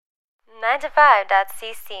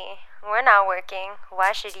9to5.cc. We're not working.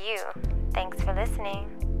 Why should you? Thanks for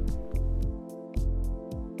listening.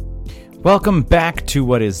 Welcome back to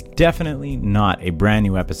what is definitely not a brand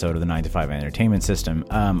new episode of the 9 to 5 Entertainment System.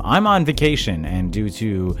 I'm on vacation, and due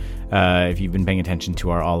to, if you've been paying attention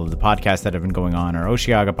to all of the podcasts that have been going on, our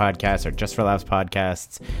Osheaga podcasts, our Just for Laughs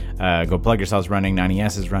podcasts, Go Plug Yourselves running,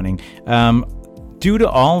 90S is running. Due to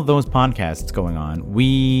all of those podcasts going on,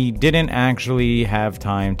 we didn't actually have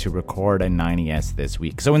time to record a 90S this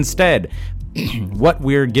week. So instead, what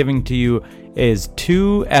we're giving to you is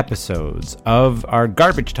 2 episodes of our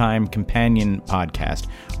Garbage Time companion podcast.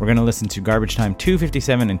 We're going to listen to Garbage Time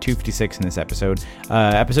 257 and 256 in this episode.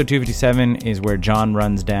 Episode 257 is where John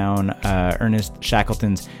runs down Ernest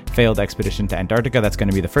Shackleton's failed expedition to Antarctica. That's going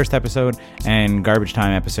to be the first episode. And Garbage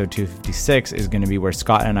Time episode 256 is going to be where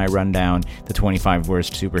Scott and I run down the 25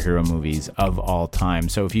 worst superhero movies of all time.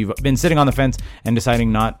 So if you've been sitting on the fence and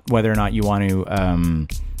deciding not whether or not you want to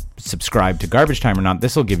subscribe to Garbage Time or not,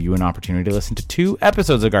 this will give you an opportunity to listen to 2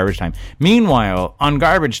 episodes of Garbage Time. Meanwhile, on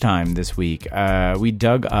Garbage Time this week, we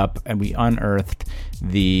dug up and we unearthed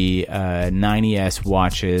the 90S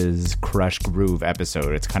Watches Crush Groove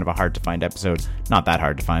episode. It's kind of a hard to find episode. Not that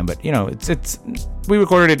hard to find, but you know, it's we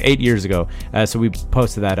recorded it 8 years ago, so we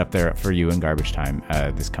posted that up there for you in Garbage Time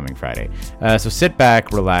this coming Friday. So sit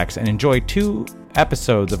back, relax, and enjoy 2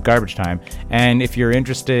 episodes of Garbage Time. And if you're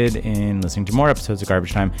interested in listening to more episodes of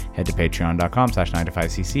Garbage Time, head to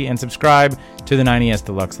patreon.com/9to5cc and subscribe to the 90S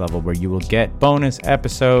Deluxe level, where you will get bonus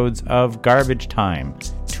episodes of Garbage Time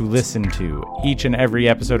to listen to. Each and every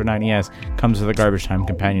episode of 90S comes with a Garbage Time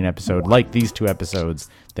companion episode, like these 2 episodes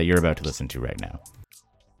that you're about to listen to right now.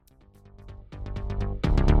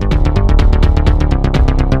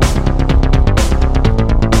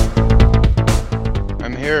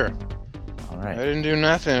 I'm here. Right. I didn't do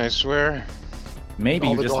nothing, I swear. Maybe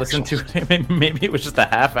you just listened to it. Maybe it was just a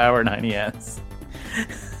half-hour 90S.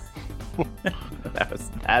 that's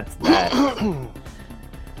that.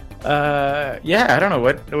 Yeah, I don't know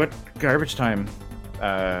what Garbage Time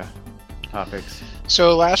topics.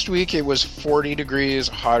 So last week it was 40 degrees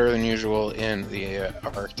hotter than usual in the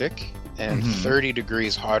Arctic and 30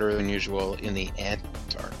 degrees hotter than usual in the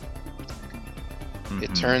Antarctic.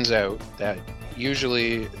 It turns out that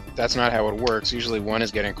usually that's not how it works. Usually one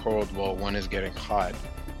is getting cold while one is getting hot.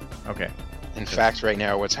 Okay. In fact, right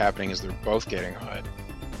now what's happening is they're both getting hot.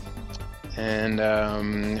 And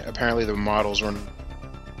apparently the models were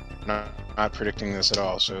not predicting this at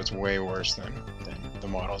all, so it's way worse than the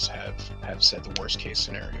models have said the worst case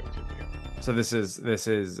scenario could be. So this is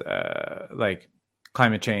like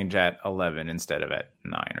climate change at 11 instead of at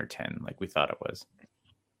 9 or 10 like we thought it was.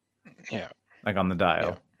 Yeah. Like on the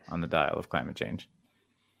dial of climate change.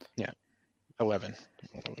 Yeah. 11.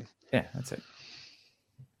 Yeah, that's it.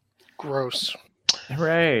 Gross.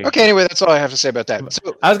 Hooray. Okay, anyway, that's all I have to say about that.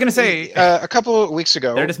 So, I was going to say... a couple of weeks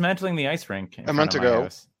ago... They're dismantling the ice rink. A month ago.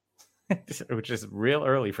 Which is real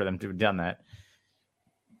early for them to have done that.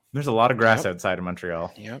 There's a lot of grass outside of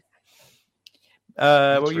Montreal. Yep.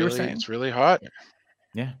 What you were saying? It's really hot.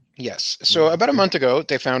 Yeah. Yes. So about a month ago,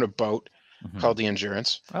 they found a boat called the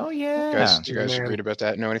Endurance. Oh, yeah. Do you guys read about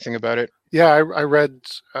that? Know anything about it? Yeah, I read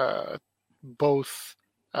both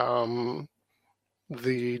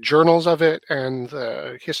the journals of it and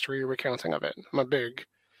the history recounting of it. I'm a big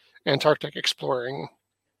Antarctic exploring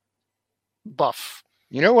buff.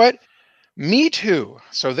 You know what? Me too.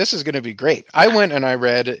 So this is going to be great. I went and I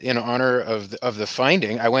read, in honor of the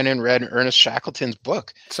finding, I went and read Ernest Shackleton's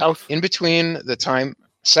book. South. In between the time...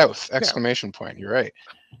 South! Exclamation point. You're right.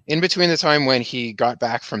 In between the time when he got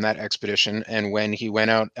back from that expedition and when he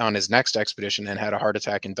went out on his next expedition and had a heart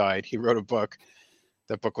attack and died, he wrote a book.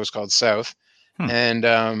 That book was called South. And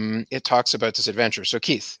it talks about this adventure. So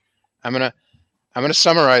Keith, I'm gonna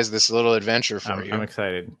summarize this little adventure for you. I'm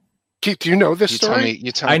excited. Keith, do you know this story?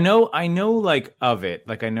 You tell me. I know like of it.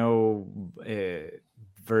 Like I know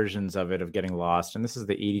versions of it of getting lost, and this is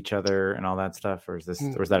they eat each other and all that stuff, or is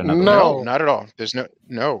that another? No, not at all. There's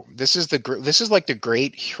no. This is like the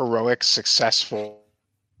great heroic successful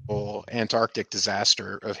Antarctic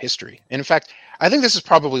disaster of history. And in fact, I think this is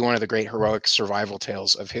probably one of the great heroic survival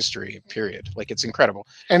tales of history. Period. Like it's incredible.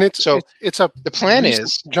 And the plan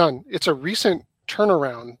is, John. It's a recent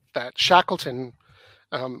turnaround that Shackleton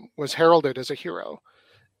was heralded as a hero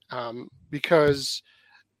because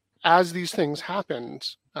as these things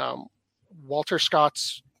happened, Walter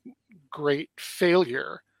Scott's great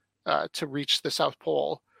failure to reach the South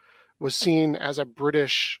Pole was seen as a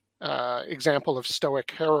British example of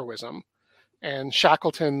stoic heroism, and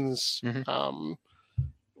Shackleton's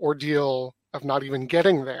ordeal of not even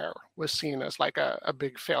getting there was seen as like a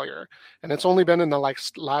big failure. And it's only been in the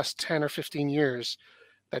last 10 or 15 years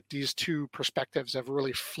that these two perspectives have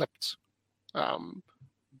really flipped,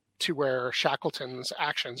 to where Shackleton's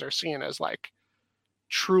actions are seen as like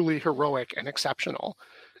truly heroic and exceptional.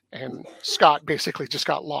 And Scott basically just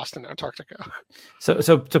got lost in Antarctica.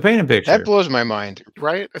 So to paint a picture, That blows my mind.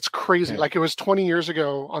 Right? It's crazy. Yeah. Like it was 20 years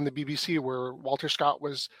ago on the BBC where Walter Scott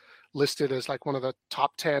was listed as like one of the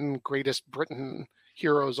top 10 greatest Britain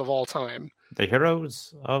heroes of all time. the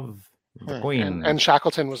heroes of the Queen. And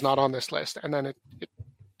Shackleton was not on this list. And then it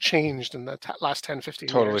changed in the last 10, 15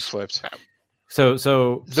 Totally years. flipped.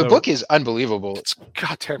 So The book is unbelievable. It's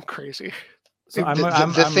goddamn crazy. So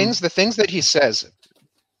The things that he says,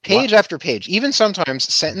 page after page, even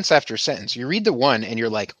sometimes sentence after sentence. You read the one and you're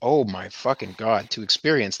like, oh my fucking God, to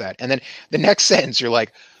experience that. And then the next sentence, you're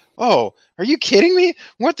like, oh, are you kidding me?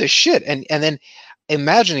 What the shit? And then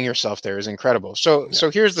imagining yourself there is incredible. So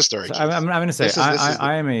here's the story. So I'm going to say,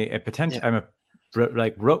 I am a potential,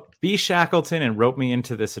 Yeah. be Shackleton and rope me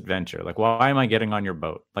into this adventure. Like, why am I getting on your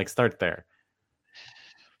boat? Like, start there.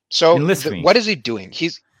 So Enlist me. what is he doing?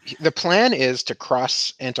 The plan is to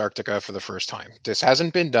cross Antarctica for the first time. This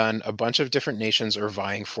hasn't been done. A bunch of different nations are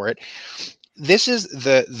vying for it. This is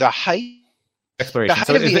the height. Exploration. height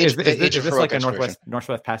So of is the age- this the age of like a heroic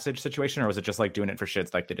Northwest Passage situation, or was it just like doing it for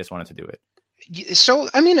shits? Like they just wanted to do it? So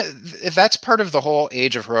I mean, that's part of the whole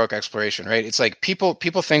age of heroic exploration, right? It's like people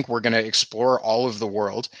think we're going to explore all of the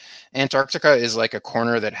world. Antarctica is like a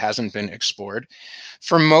corner that hasn't been explored.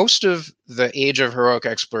 For most of the age of heroic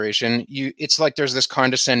exploration, it's like there's this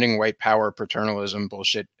condescending white power paternalism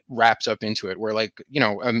bullshit wrapped up into it, where like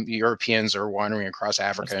Europeans are wandering across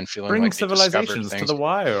Africa and feeling Bring like they discovered civilizations to things. the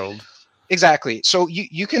wild. Exactly. So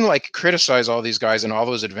you can like criticize all these guys and all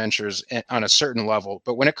those adventures on a certain level,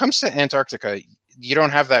 but when it comes to Antarctica, you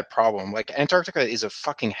don't have that problem. Like Antarctica is a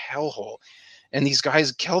fucking hellhole, and these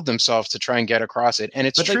guys killed themselves to try and get across it. And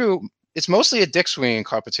it's But true. It's mostly a dick swinging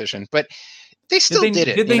competition, but they still did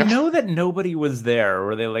it. Did they know that nobody was there? Or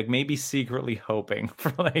were they like maybe secretly hoping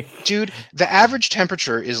for like? Dude, the average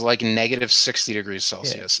temperature is like negative 60 degrees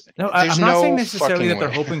Celsius. No, There's I'm not saying no necessarily that fucking they're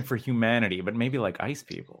way. hoping for humanity, but maybe like ice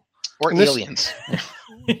people. Or And this- aliens.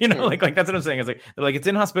 Like that's what I'm saying. It's like they're like it's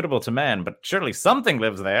inhospitable to man, but surely something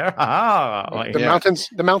lives there. Ha ha. Like, The Yeah.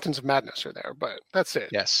 mountains of madness are there, but that's it.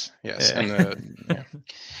 Yes. Yeah. And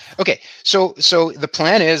okay, so the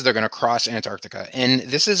plan is they're going to cross Antarctica, and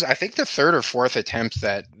this is, I think, the third or fourth attempt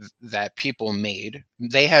that people made.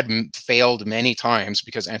 They had failed many times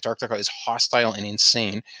because Antarctica is hostile and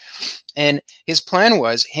insane. And his plan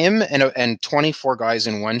was him and 24 guys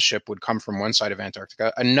in one ship would come from one side of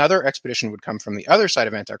Antarctica. Another expedition would come from the other side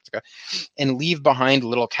of Antarctica and leave behind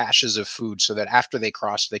little caches of food so that after they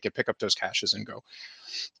crossed, they could pick up those caches and go.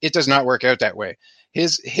 It does not work out that way.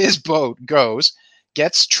 His boat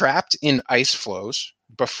gets trapped in ice floes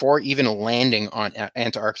before even landing on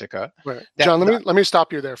Antarctica. Right. That- John, let me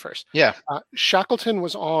stop you there first. Yeah. Shackleton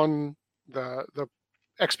was on the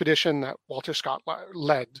expedition that Walter Scott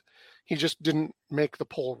led. He just didn't make the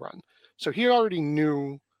pole run. So he already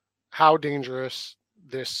knew how dangerous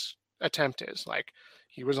this attempt is. Like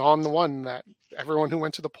he was on the one that everyone who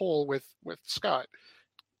went to the pole with Scott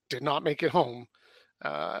did not make it home.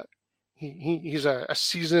 He's a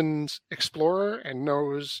seasoned explorer and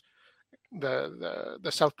knows the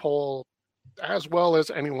South Pole as well as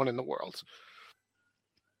anyone in the world.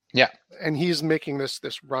 Yeah. And he's making this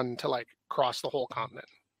run to like cross the whole continent.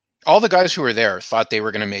 All the guys who were there thought they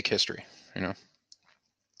were going to make history,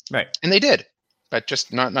 right. and they did, but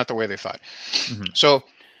just not the way they thought. Mhm. So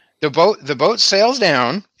the boat sails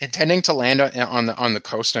down, intending to land on the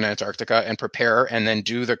coast in Antarctica and prepare, and then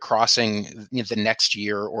do the crossing the next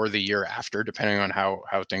year or the year after, depending on how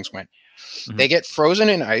things went. Mhm. They get frozen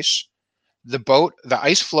in ice. The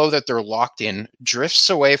ice floe that they're locked in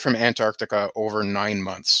drifts away from Antarctica over 9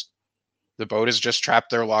 months. The boat is just trapped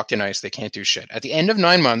there, locked in ice. They can't do shit. At the end of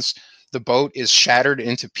 9 months, the boat is shattered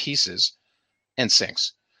into pieces and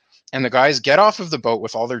sinks. And the guys get off of the boat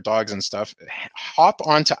with all their dogs and stuff, hop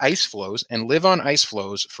onto ice floes and live on ice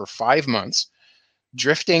floes for 5 months,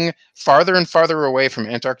 drifting farther and farther away from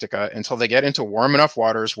Antarctica until they get into warm enough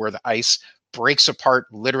waters where the ice breaks apart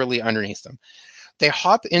literally underneath them. They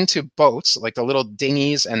hop into boats, like the little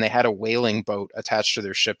dinghies, and they had a whaling boat attached to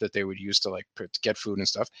their ship that they would use to get food and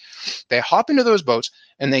stuff. They hop into those boats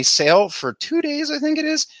and they sail for 2 days, I think it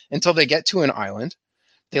is, until they get to an island.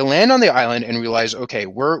 They land on the island and realize, okay,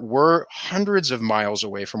 we're hundreds of miles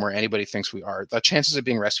away from where anybody thinks we are. The chances of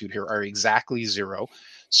being rescued here are exactly zero.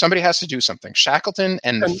 Somebody has to do something. Shackleton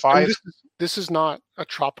and the five. This is not a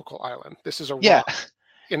tropical island. This is a Yeah. rock.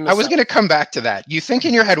 in the I was south. going to come back to that. You think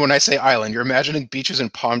in your head when I say island, you're imagining beaches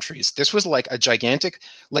and palm trees. This was like a gigantic,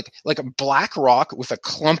 like a black rock with a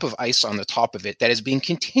clump of ice on the top of it that is being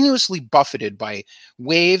continuously buffeted by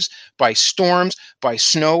waves, by storms, by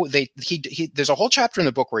snow. There's a whole chapter in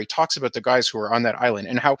the book where he talks about the guys who are on that island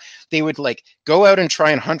and how they would like go out and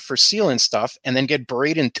try and hunt for seal and stuff, and then get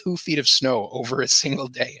buried in 2 feet of snow over a single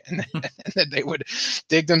day, and then they would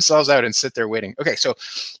dig themselves out and sit there waiting. Okay, so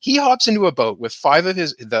he hops into a boat with 5 of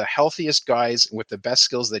the healthiest guys with the best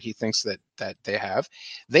skills that he thinks that they have.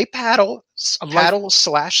 They paddle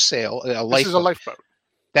slash sail a lifeboat. This is a lifeboat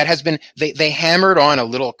That has been they hammered on a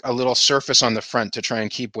little surface on the front to try and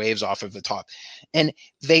keep waves off of the top, and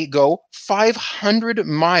they go 500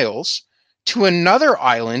 miles to another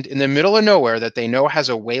island in the middle of nowhere that they know has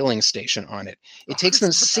a whaling station on it. It takes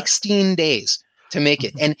them 16 days to make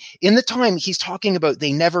it. And in the time he's talking about,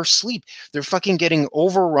 they never sleep. They're fucking getting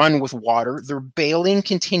overrun with water. They're bailing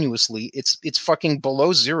continuously. It's fucking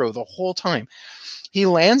below zero the whole time. He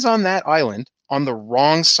lands on that island on the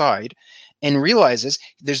wrong side and realizes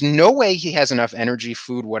there's no way he has enough energy,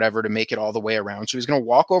 food, whatever, to make it all the way around. So he's going to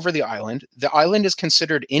walk over the island. The island is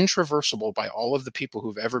considered intraversable by all of the people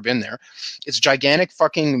who've ever been there. It's gigantic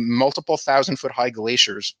fucking multiple 1,000-foot high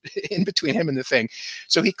glaciers in between him and the thing.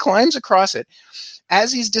 So he climbs across it.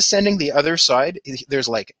 As he's descending the other side, there's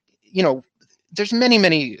like, there's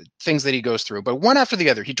many things that he goes through, but one after the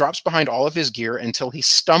other, he drops behind all of his gear until he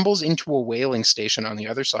stumbles into a whaling station on the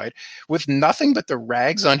other side with nothing but the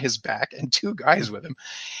rags on his back and 2 guys with him.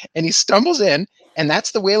 And he stumbles in, and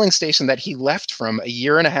that's the whaling station that he left from a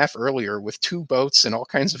year and a half earlier with 2 boats and all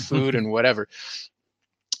kinds of food and whatever.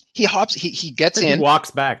 He hops, he gets in. He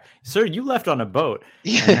walks back. Sir, you left on a boat.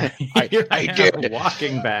 Yeah, I did.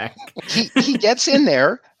 Walking back. He gets in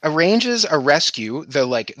there, arranges a rescue.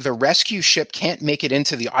 The rescue ship can't make it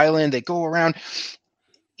into the island. They go around.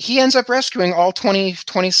 He ends up rescuing all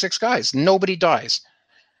 26 guys. Nobody dies.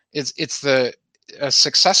 It's a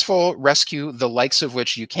successful rescue, the likes of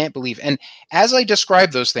which you can't believe. And as I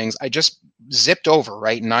describe those things, I just zipped over,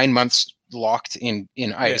 right? 9 months locked in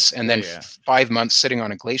ice, and then 5 months sitting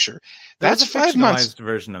on a glacier. That's 5 months.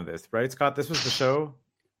 Version of this, right, Scott? This was the show.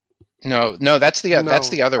 No, that's the other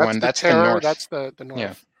one. That's the North. That's the North.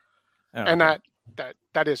 Yeah. Oh, and okay.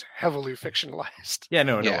 that is heavily fictionalized. Yeah,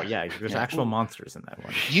 no. There's actual monsters in that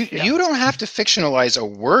one. You don't have to fictionalize a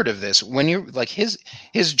word of this. When you like his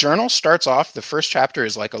journal starts off, the first chapter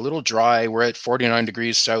is like a little dry. We're at 49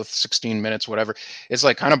 degrees south, 16 minutes, whatever. It's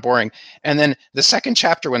like kind of boring. And then the second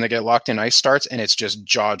chapter, when they get locked in ice, starts, and it's just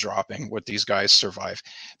jaw dropping what these guys survive.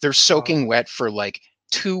 They're soaking wet for like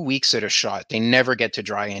 2 weeks at a shot. They never get to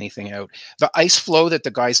dry anything out. The ice floe that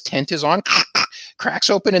the guy's tent is on cracks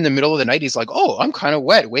open in the middle of the night. He's like, oh, I'm kind of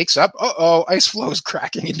wet. Wakes up. Uh-oh, ice floe's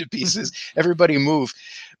cracking into pieces. Everybody move.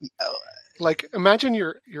 Like, imagine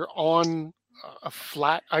you're on a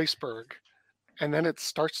flat iceberg, and then it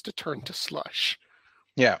starts to turn to slush.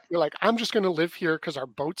 Yeah. You're like, I'm just going to live here because our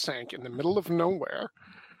boat sank in the middle of nowhere.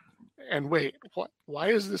 And wait, what? Why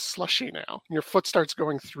is this slushy now? And your foot starts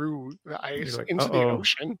going through the ice into the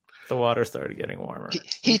ocean. The water started getting warmer.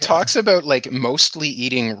 He talks about like mostly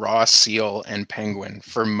eating raw seal and penguin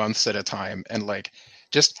for months at a time, and like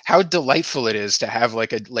just how delightful it is to have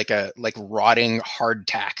like rotting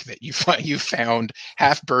hardtack that you found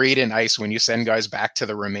half buried in ice when you send guys back to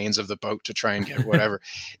the remains of the boat to try and get whatever.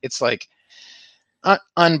 It's like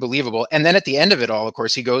unbelievable. And then at the end of it all, of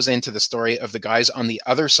course, he goes into the story of the guys on the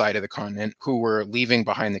other side of the continent who were leaving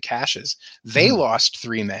behind the caches. They lost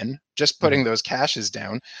 3 men just putting those caches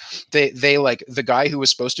down. They like, the guy who was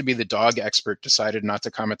supposed to be the dog expert decided not to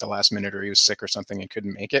come at the last minute, or he was sick or something and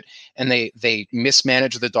couldn't make it. And they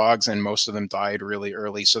mismanaged the dogs, and most of them died really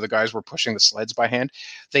early. So the guys were pushing the sleds by hand.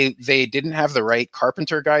 They didn't have the right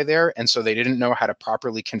carpenter guy there, and so they didn't know how to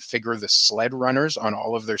properly configure the sled runners on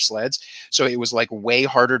all of their sleds. So it was like way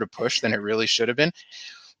harder to push than it really should have been.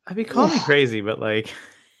 I mean, call me crazy, but like,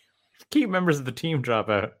 key members of the team drop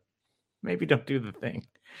out. Maybe don't do the thing.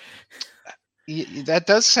 That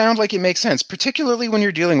does sound like it makes sense, particularly when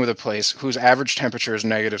you're dealing with a place whose average temperature is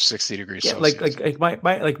negative 60 degrees Celsius.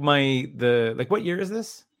 What year is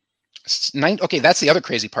this? Okay, that's the other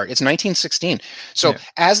crazy part. It's 1916. So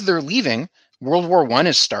as they're leaving, World War I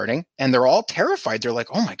is starting, and they're all terrified. They're like,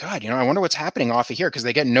 oh my God, I wonder what's happening off of here, because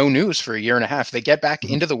they get no news for a year and a half. They get back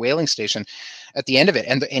into the whaling station at the end of it,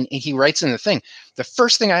 and he writes in the thing, the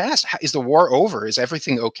first thing I asked, is the war over? Is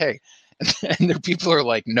everything okay? And the people are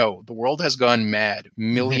like, no, the world has gone mad.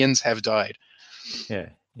 Millions have died. Yeah.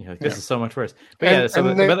 This is so much worse. But but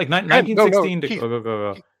like 1916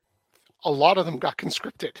 go. A lot of them got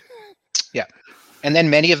conscripted. Yeah. And then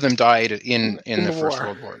many of them died in In the the First war.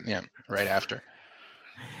 World War. Yeah, right after.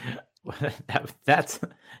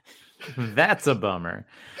 That's a bummer.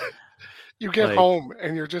 You get Like- home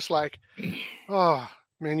and you're just like, oh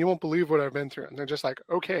man, you won't believe what I've been through. And they're just like,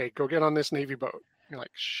 okay, go get on this Navy boat. You're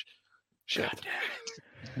like, shit.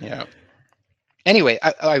 Yeah. Anyway,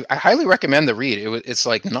 I highly recommend the read. It's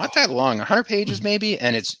like not that long, 100 pages maybe,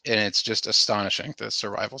 and it's just astonishing, the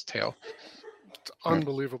survival tale. It's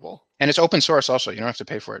unbelievable. And it's open source also. You don't have to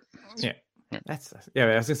pay for it. Yeah. I was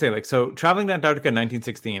gonna say, like, so traveling to Antarctica in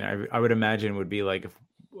 1916, I would imagine would be like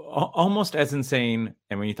almost as insane.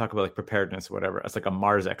 And when you talk about like preparedness or whatever, it's like a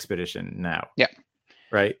Mars expedition now. Yeah.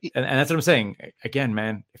 Right. And that's what I'm saying. Again,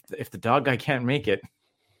 man, if the dog guy can't make it,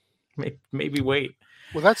 maybe wait.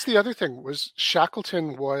 Well, that's the other thing, was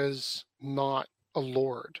Shackleton was not a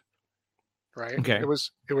lord, right? Okay. It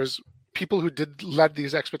was people who led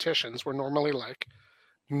these expeditions were normally like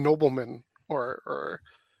noblemen or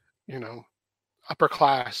upper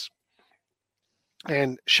class.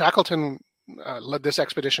 And Shackleton led this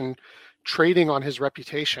expedition trading on his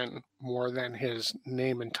reputation more than his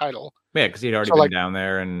name and title. Yeah, because he'd already So, been like- down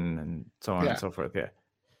there and so on Yeah. and so forth.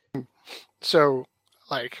 Yeah. So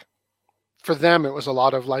like for them, it was a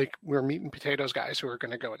lot of like, we're meat and potatoes guys who are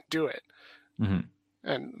going to go and do it. Mhm.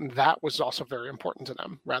 And that was also very important to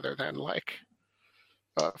them, rather than like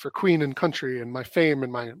for Queen and country and my fame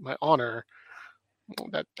and my honor.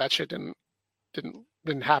 That shit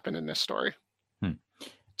didn't happen in this story.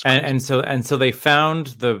 It's crazy. And so they found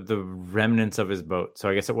the remnants of his boat. So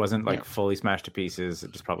I guess it wasn't like Yeah. fully smashed to pieces.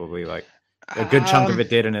 It just probably like a good chunk of it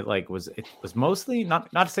did, and it was mostly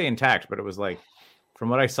not to say intact, but it was like, from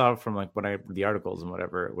what I saw from like the articles and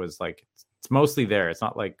whatever, it was like it's mostly there. It's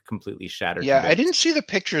not like completely shattered. Yeah, to I bits. didn't see the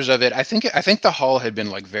pictures of it. I think the hull had been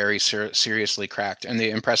like very seriously cracked, and the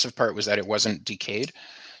impressive part was that it wasn't decayed.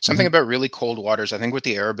 Something about really cold waters. I think with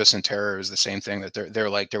the Erebus and Terror is the same thing, that they're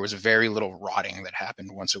like there was very little rotting that happened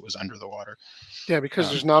once it was under the water. Yeah, because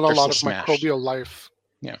there's not a they're lot of still smashed. microbial life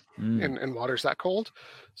Mm. in waters that cold,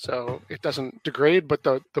 so it doesn't degrade. But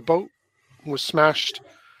the boat was smashed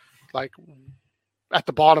like at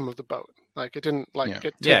the bottom of the boat. Like it didn't like Yeah.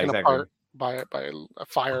 get Yeah, taken exactly. apart by a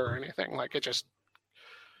fire or anything. Like it just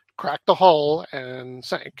cracked the hull and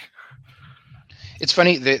sank. It's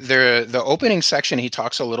funny, the opening section, he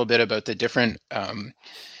talks a little bit about the different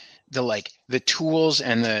the tools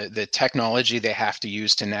and the technology they have to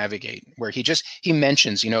use to navigate, where he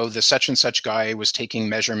mentions, the such and such guy was taking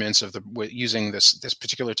measurements of using this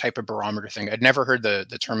particular type of barometer thing. I'd never heard the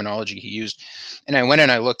terminology he used, and I went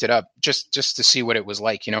and I looked it up just to see what it was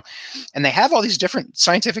like, and they have all these different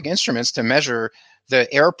scientific instruments to measure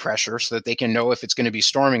the air pressure so that they can know if it's going to be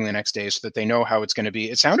storming the next day, so that they know how it's going to be.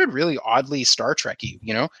 It sounded really oddly Star Trek-y,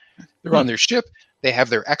 They're on their ship. They have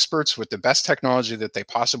their experts with the best technology that they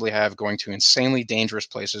possibly have, going to insanely dangerous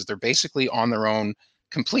places. They're basically on their own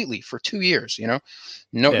completely for 2 years,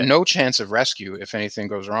 no chance of rescue if anything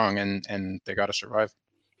goes wrong, and they got to survive.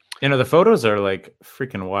 The photos are like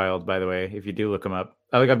freaking wild, by the way, if you do look them up.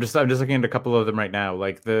 I'm just looking at a couple of them right now.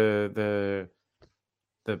 Like the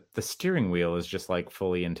steering wheel is just like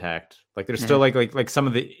fully intact. Like there's still like some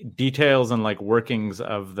of the details and like workings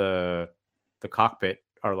of the cockpit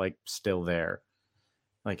are like still there.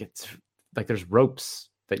 Like it's like there's ropes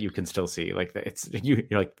that you can still see. Like you're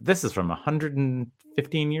like, this is from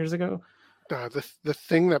 115 years ago. The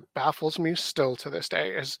thing that baffles me still to this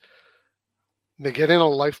day is they get in a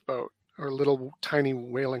lifeboat or a little tiny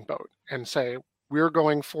whaling boat and say, we're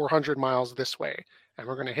going 400 miles this way, and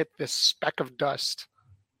we're going to hit this speck of dust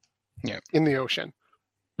in the ocean.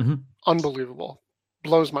 Mhm. Unbelievable.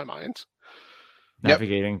 Blows my mind.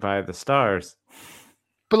 Navigating by the stars.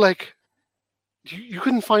 But like, you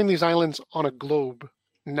couldn't find these islands on a globe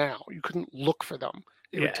now. You couldn't look for them.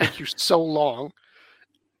 It would take you so long.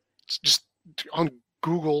 It's just on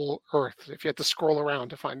Google Earth, if you had to scroll around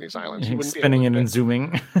to find these islands, you wouldn't Spinning be in able to and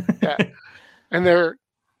zooming. Yeah. And they're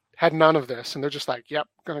had none of this, and they're just like, yep,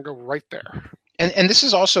 gonna go right there. And this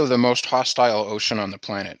is also the most hostile ocean on the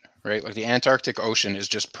planet, right? Like the Antarctic Ocean is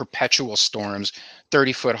just perpetual storms,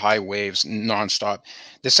 30-foot high waves nonstop.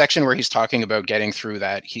 The section where he's talking about getting through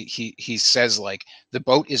that, he says like the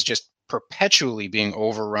boat is just perpetually being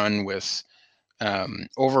overrun with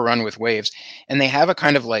waves, and they have a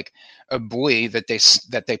kind of like a buoy that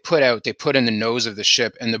they put in the nose of the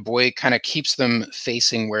ship, and the buoy kind of keeps them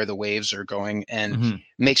facing where the waves are going and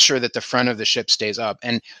makes sure that the front of the ship stays up.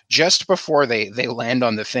 And just before they land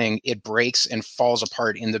on the thing, it breaks and falls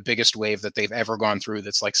apart in the biggest wave that they've ever gone through,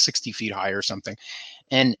 that's like 60 feet high or something.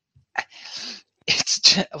 And it's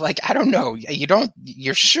just, like, I don't know,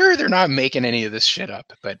 you're sure they're not making any of this shit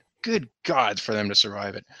up, but good God, for them to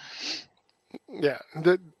survive it. Yeah,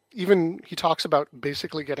 even he talks about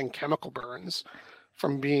basically getting chemical burns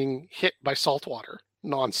from being hit by salt water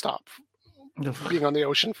nonstop, being on the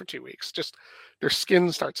ocean for 2 weeks. Just their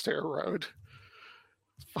skin starts to erode.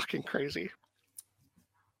 It's fucking crazy.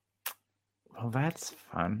 Well, that's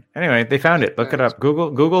fun. Anyway, they found it. Look it up.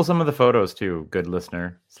 Google some of the photos too. Good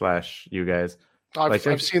listener / you guys.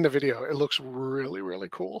 I've seen the video. It looks really, really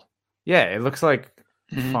cool. Yeah, it looks like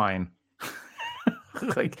fine.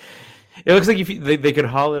 Like it looks like if they could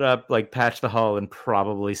haul it up, like patch the hull, and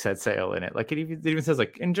probably set sail in it. Like it even says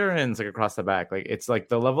like endurance like across the back. Like it's like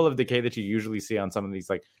the level of decay that you usually see on some of these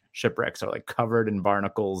like shipwrecks are like covered in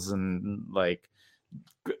barnacles and like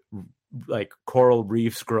coral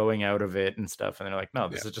reefs growing out of it and stuff. And they're like, no,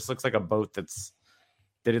 this just looks like a boat that's.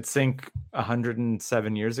 Did it sink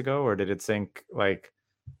 107 years ago, or did it sink like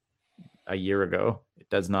a year ago?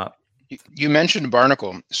 It does not. You mentioned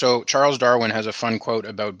barnacle. So Charles Darwin has a fun quote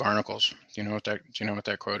about barnacles. Do you know what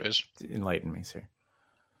that quote is? Enlighten me, sir.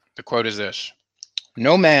 The quote is this: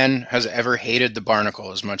 "No man has ever hated the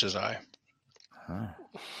barnacle as much as I." Huh.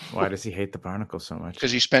 Why does he hate the barnacle so much?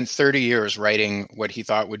 Because he spent 30 years writing what he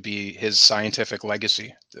thought would be his scientific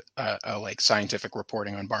legacy, like scientific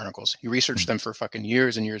reporting on barnacles. He researched them for fucking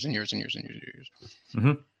years and years and years and years and years.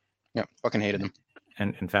 Mm-hmm. Yeah, fucking hated them.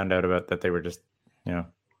 And found out about that they were just,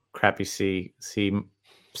 crappy sea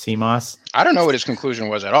moss. I don't know what his conclusion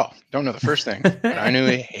was at all. Don't know the first thing, but I knew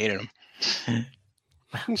he hated them.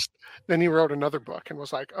 Then he wrote another book and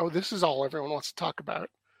was like, "Oh, this is all everyone wants to talk about."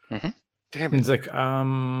 Mm-hmm. Damn it. He's like,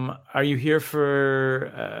 are you here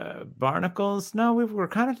for barnacles? No, we're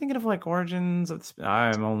kind of thinking of like origins of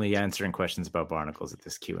I'm only answering questions about barnacles at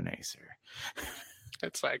this Q&A, sir.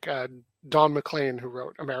 It's like Don McLean, who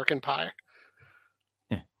wrote American Pie.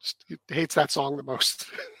 Yeah. He hates that song the most.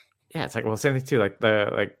 Yeah, it's like, well, same thing too. Like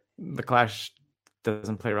the Clash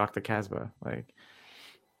doesn't play Rock the Casbah. Like,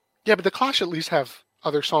 yeah, but the Clash at least have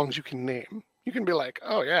other songs you can name. You can be like,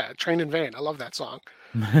 oh yeah, Train in Vain. I love that song.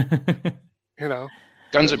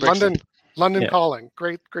 Guns of Brixton. London Calling.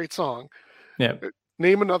 Great song. Yeah.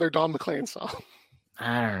 Name another Don McLean song.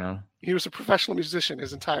 I don't know. He was a professional musician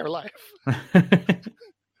his entire life.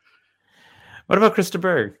 What about Krista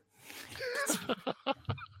Berg?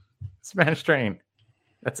 Spanish Train.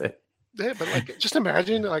 That's it. Yeah, but like, just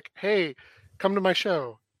imagine, like, hey, come to my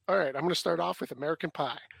show. All right, I'm going to start off with American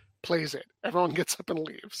Pie. Plays it. Everyone gets up and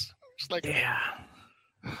leaves. Just like, yeah.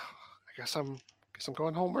 I guess I'm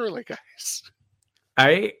going home early, guys.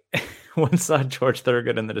 I once saw George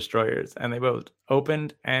Thorogood and the Destroyers, and they both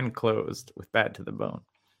opened and closed with Bad to the Bone.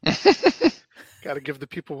 Got to give the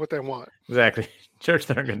people what they want. Exactly. George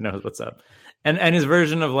Thorogood knows what's up. And his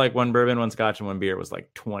version of like one bourbon, one scotch, and one beer was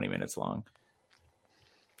like 20 minutes long.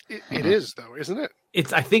 It is though, isn't it?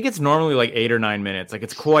 I think it's normally like 8 or 9 minutes. Like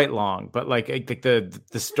it's quite long, but like I think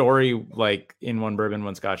the story like in one bourbon,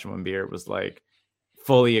 one scotch, and one beer was like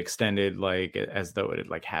fully extended, like as though it had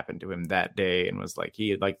like happened to him that day, and was like he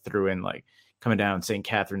had like threw in like coming down St.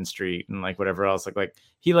 Catherine Street and like whatever else. Like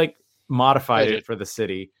he like modified it for the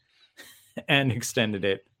city and extended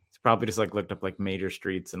it. It's probably just like looked up like major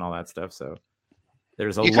streets and all that stuff. So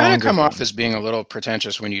there's a you kind of come off as being a little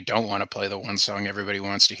pretentious when you don't want to play the one song everybody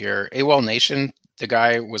wants to hear. AWOL Nation, the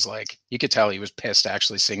guy was like, you could tell he was pissed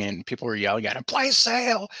actually singing. People were yelling at him, "Play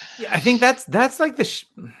Sail." Yeah, I think that's like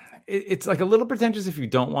it's like a little pretentious if you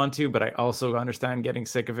don't want to, but I also understand getting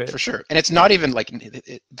sick of it. For sure. And it's not even like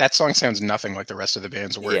that song sounds nothing like the rest of the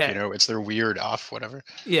band's work, it's their weird off, whatever.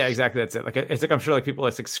 Yeah, exactly. That's it. Like, it's like, I'm sure like people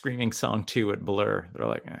like screaming song 2 at Blur. They're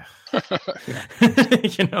like,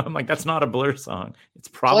 I'm like, that's not a Blur song. It's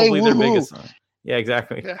probably their biggest song. Yeah,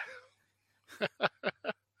 exactly. Yeah.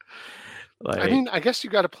 Like, I mean, I guess you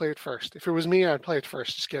got to play it first. If it was me, I'd play it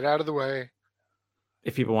first. Just get out of the way.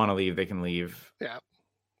 If people want to leave, they can leave. Yeah.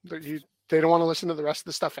 They don't want to listen to the rest of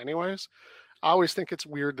the stuff anyways. I always think it's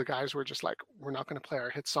weird the guys were just like, we're not going to play our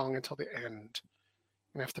hit song until the end.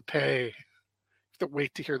 You have to pay. You have to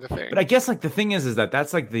wait to hear the thing. But I guess like the thing is that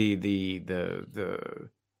that's like the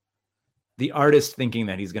artist thinking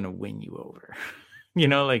that he's going to win you over.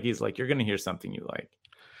 Like he's like, you're going to hear something you like.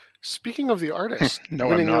 Speaking of the artist, no,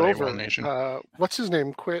 winning I'm not you over, AWOL Nation. What's his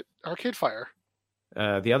name? Quit Arcade Fire.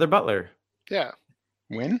 The other Butler. Yeah.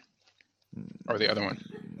 Win? Or the other one?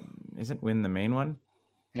 Isn't Win the main one?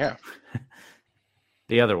 Yeah.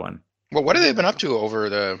 The other one. Well, what have they been up to over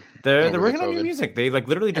the? They're working on new music. They like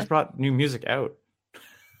literally just brought new music out.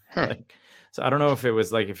 Huh. So I don't know if it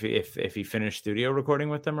was like if he finished studio recording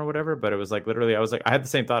with them or whatever, but it was like literally I had the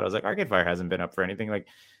same thought. I was like, Arcade Fire hasn't been up for anything. Like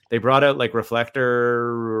they brought out like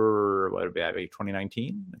Reflector, what would it be,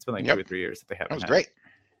 2019? It's been like 2 or 3 years that they haven't. That was great.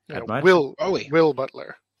 Had much? Bowie. Will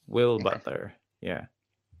Butler. Will Okay. Butler. Yeah.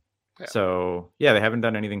 Yeah. So yeah, they haven't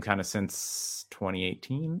done anything kind of since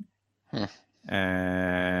 2018. Hmm.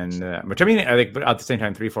 And which I mean, I think, but at the same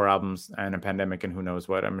time, 3-4 albums and a pandemic and who knows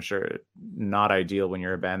what. I'm sure not ideal when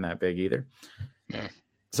you're a band that big either. Yeah.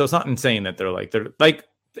 So it's not insane that they're like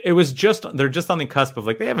they're just on the cusp of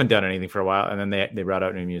like they haven't done anything for a while, and then they brought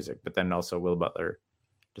out new music. But then also Will Butler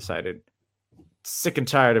decided, sick and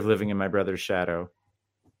tired of living in my brother's shadow,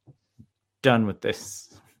 done with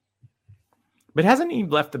this. But hasn't he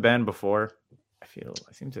left the band before? I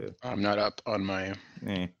seem to. I'm not up on my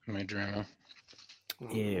Eh. my drama.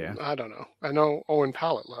 Yeah. I don't know. I know Owen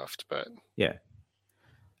Pallett left, but Yeah.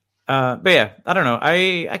 But yeah, I don't know.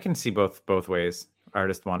 I can see both ways.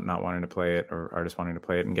 Artists not wanting to play it, or artists wanting to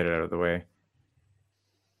play it and get it out of the way.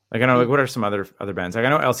 Like I know, like what are some other bands? Like I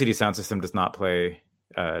know LCD Sound System does not play.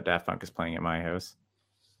 Daft Punk is playing at my house.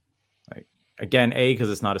 Like again, A, because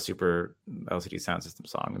it's not a super LCD Sound System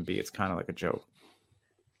song, and B, it's kind of like a joke,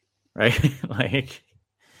 right? Like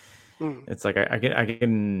it's like I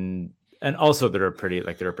can, and also they're a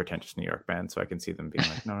pretentious New York band, so I can see them being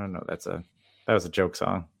like, no, that was a joke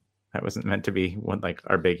song. That wasn't meant to be one like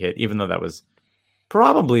our big hit, even though that was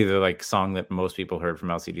probably the like song that most people heard from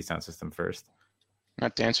LCD Sound System first.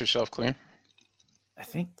 Not Dance Yourself Clean. I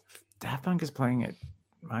think Daft Punk is playing at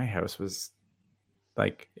my house was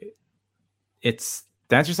like it's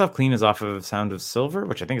Dance Yourself Clean is off of Sound of Silver,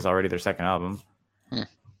 which I think is already their second album. I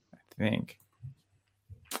think.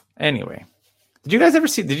 Anyway, did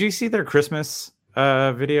you see their Christmas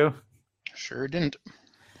video? Sure didn't.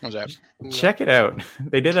 What was that? Check it out.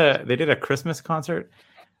 They did a Christmas concert.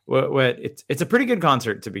 It's a pretty good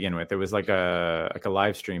concert to begin with. It was like a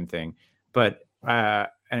live stream thing, but I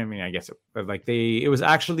mean, I guess it was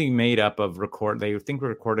actually made up of They think we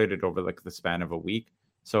recorded it over like the span of a week,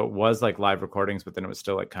 so it was like live recordings, but then it was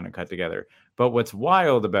still like kind of cut together. But what's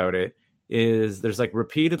wild about it is there's like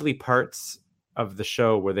repeatedly parts of the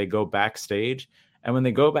show where they go backstage, and when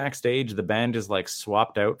they go backstage, the band is like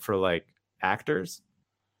swapped out for like actors.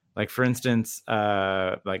 Like for instance,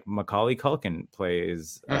 like Macaulay Culkin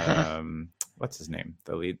plays what's his name?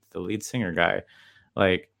 The lead singer guy,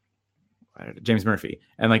 like James Murphy,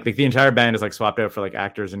 and like the entire band is like swapped out for like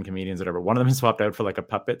actors and comedians, whatever. One of them is swapped out for like a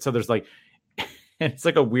puppet. So there's like it's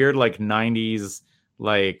like a weird like 90s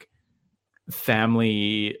like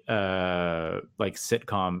family like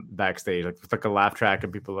sitcom backstage, like with like a laugh track,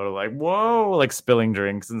 and people are like, whoa, like spilling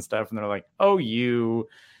drinks and stuff, and they're like, oh, you.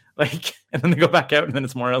 Like, and then they go back out, and then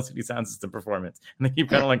it's more LCD Sound System performance, and they keep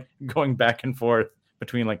kind of like going back and forth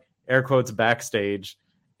between like air quotes backstage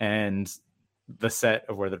and the set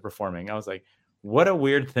of where they're performing. I was like, what a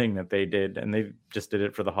weird thing that they did, and they just did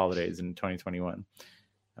it for the holidays in 2021.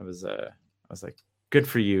 I was like, good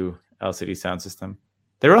for you, LCD Sound System.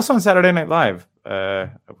 They were also on Saturday Night Live a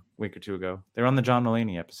week or two ago. They were on the John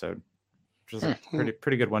Mulaney episode, which was a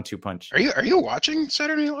pretty good 1-2 punch. Are you watching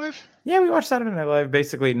Saturday Night Live? Yeah, we watch Saturday Night Live,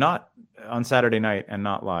 basically not on Saturday night and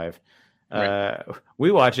not live. Right.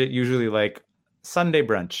 We watch it usually like Sunday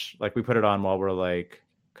brunch. Like we put it on while we're like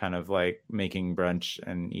kind of like making brunch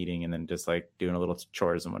and eating, and then just like doing a little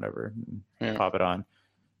chores and whatever. And pop it on.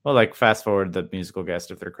 Well, like fast forward the musical guest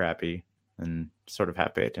if they're crappy, and sort of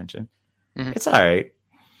half pay attention. Mm-hmm. It's all right.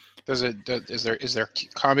 Is there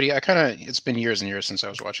comedy? It's been years and years since I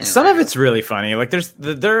was watching it. Some of it's really funny. Like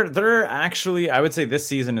they're actually, I would say this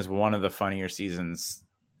season is one of the funnier seasons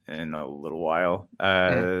in a little while.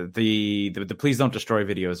 The Please Don't Destroy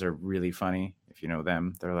videos are really funny if you know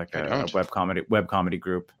them. They're like a web comedy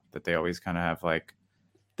group that they always kind of have like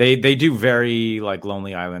they do very like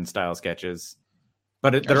Lonely Island style sketches.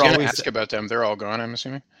 But they're always ask about them. They're all gone, I'm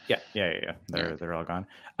assuming. Yeah. They're all gone.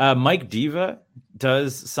 Mike Diva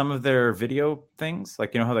does some of their video things,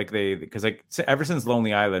 like you know how like because like ever since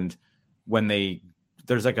Lonely Island, when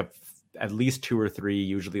there's like at least 2 or 3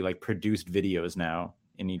 usually like produced videos now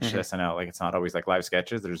in each SNL. Like it's not always like live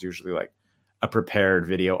sketches. There's usually like a prepared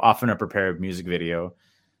video, often a prepared music video.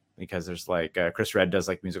 Because there's like Chris Redd does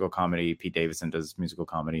like musical comedy, Pete Davidson does musical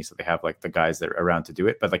comedy, so they have like the guys that are around to do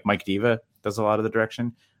it. But like Mike Diva does a lot of the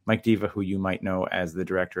direction. Mike Diva, who you might know as the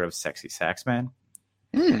director of Sexy Sax Man,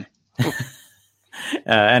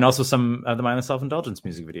 and also some of the Mindless Self-Indulgence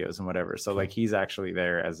music videos and whatever. So like he's actually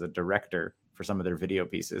there as a director for some of their video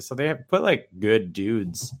pieces. So they have put like good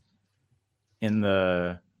dudes in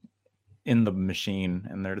the machine,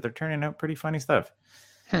 and they're turning out pretty funny stuff.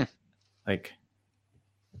 Like.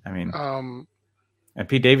 I mean, and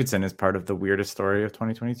Pete Davidson is part of the weirdest story of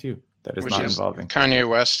 2022 that is not involving Kanye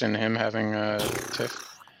West and him having a tiff.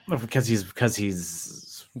 Because he's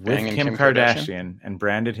with Kim Kardashian and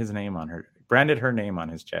branded his name on her branded her name on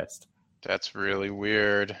his chest. That's really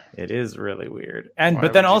weird. It is really weird. And Why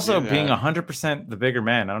but then would you also do being that? 100% the bigger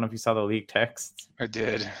man. I don't know if you saw the leaked texts. I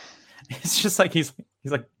did. It's just like he's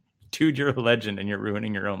like, dude, you're a legend and you're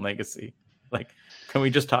ruining your own legacy. Like, can we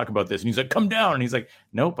just talk about this? And he's like, come down. And he's like,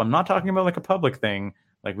 nope, I'm not talking about like a public thing.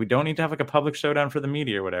 Like, we don't need to have like a public showdown for the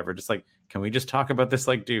media or whatever. Just like, can we just talk about this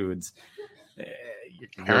like dudes?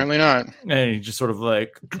 Apparently not. And he's just sort of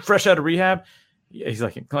like fresh out of rehab. He's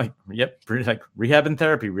like, yep, like rehab and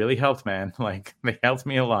therapy really helped, man. Like, they helped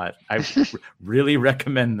me a lot. I really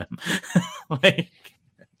recommend them. Like,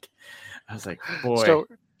 I was like, boy. So,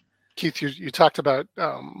 Keith, you talked about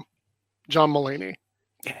John Mulaney,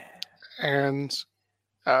 and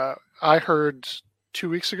I heard 2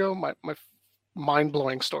 weeks ago my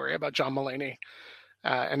mind-blowing story about John Mulaney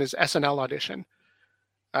and his SNL audition.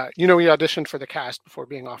 He auditioned for the cast before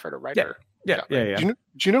being offered a writer. Yeah. Do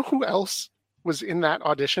you know who else was in that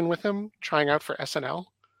audition with him trying out for SNL?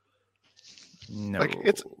 No. Like,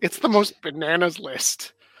 it's the most bananas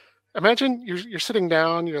list. Imagine you're sitting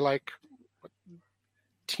down, you're like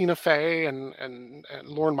Tina Fey and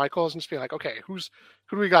Lorne Michaels, and just be like, okay, who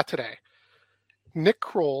do we got today? Nick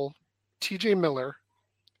Kroll, TJ Miller,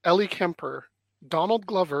 Ellie Kemper, Donald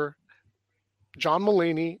Glover, John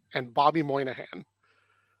Mulaney, and Bobby Moynihan.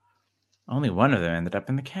 Only one of them ended up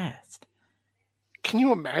in the cast. Can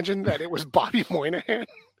you imagine that it was Bobby Moynihan?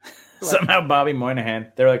 Somehow Bobby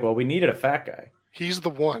Moynihan. They're like, well, we needed a fat guy. He's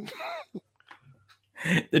the one.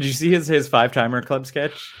 Did you see his Five-Timer Club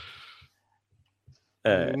sketch?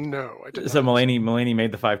 No, I didn't. So Mulaney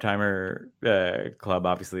made the Five-Timer Club,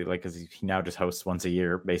 obviously, like, because he now just hosts once a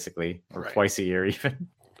year, basically, or twice a year even.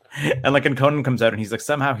 And like, and Conan comes out and he's like,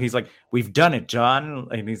 somehow he's like, we've done it, John.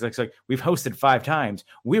 And he's like, we've hosted 5 times.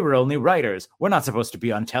 We were only writers. We're not supposed to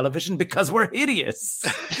be on television because we're hideous.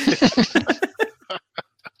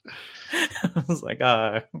 I was like,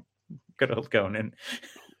 good old Conan.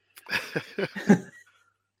 But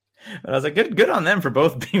I was like, good on them for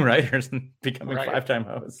both being writers and becoming 5-time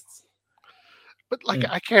hosts. But like,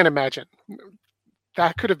 I can't imagine.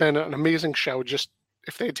 That could have been an amazing show just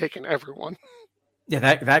if they had taken everyone. Yeah,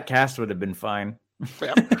 that cast would have been fine.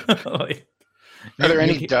 Yeah. Like, are there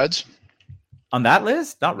any duds on that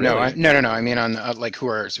list? Not really. No. I mean, on like who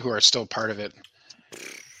are still part of it.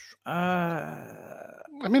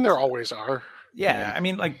 I mean, there always are. Yeah, I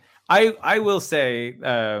mean, like I will say,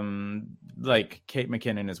 like Kate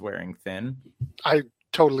McKinnon is wearing thin. I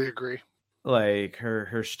totally agree. Like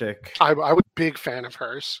her shtick. I was a big fan of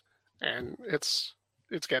hers, and it's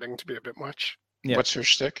getting to be a bit much. Yeah. What's her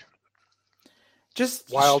shtick?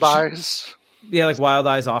 Just wild eyes. Yeah, like wild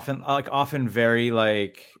eyes. Often very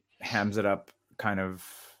like hams it up, kind of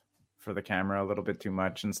for the camera a little bit too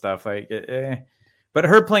much and stuff. Like, but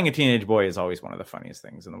her playing a teenage boy is always one of the funniest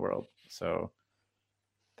things in the world. So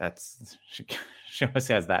that's she always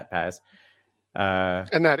has that pass.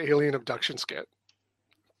 And that alien abduction skit.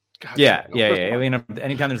 God, yeah.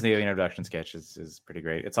 Anytime there's the alien abduction sketch is pretty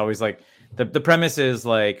great. It's always like the premise is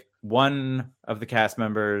like one of the cast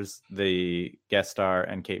members, the guest star,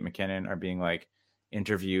 and Kate McKinnon are being like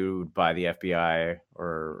interviewed by the FBI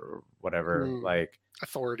or whatever, like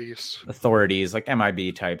authorities, like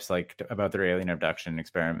MIB types, like about their alien abduction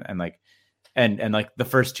experiment, and like and like the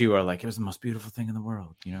first two are like, it was the most beautiful thing in the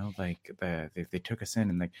world, like they took us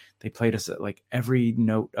in and like they played us like every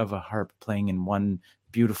note of a harp playing in one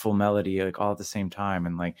beautiful melody, like all at the same time,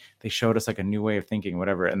 and like they showed us like a new way of thinking,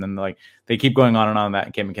 whatever. And then like they keep going on and on that,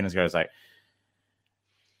 and Kate McKinnon's guy is like,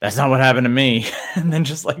 that's not what happened to me. And then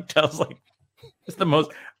just like tells like it's the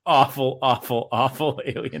most awful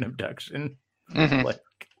alien abduction. Mm-hmm. like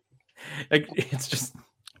it's just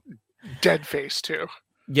dead face too.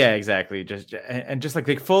 Yeah, exactly. Just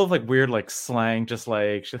like full of like weird like slang, just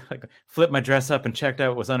like flipped my dress up and checked out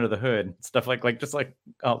what was under the hood, stuff like just like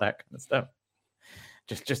all that kind of stuff.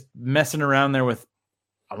 Just messing around there with,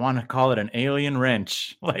 I want to call it an alien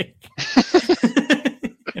wrench. Like,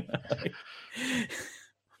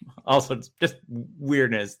 also just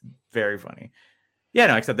weirdness, very funny. Yeah,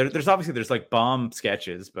 no, except there's like bomb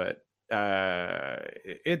sketches, but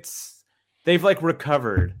they've like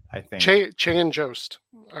recovered, I think. Che and Jost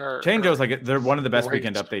Jost, like they're one of the best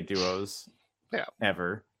Weekend Update duos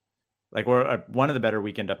ever. Like we're one of the better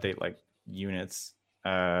Weekend Update like units.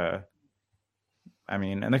 I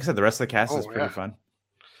mean, and like I said, the rest of the cast is pretty fun.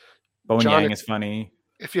 Bowen Yang is funny.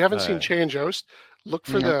 If you haven't seen Che and Jost, look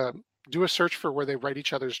for do a search for where they write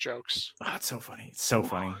each other's jokes. Oh, it's so funny. It's so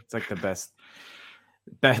funny. It's like the best.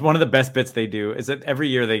 One of the best bits they do is that every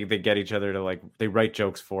year they get each other to like, they write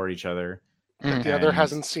jokes for each other that the other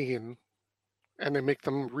hasn't seen, and they make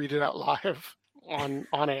them read it out live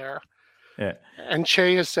on air. Yeah. And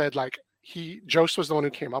Che has said like Jost was the one who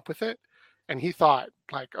came up with it, and he thought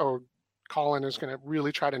like, oh, Colin is going to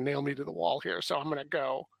really try to nail me to the wall here, so I'm going to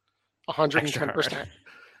go 110%.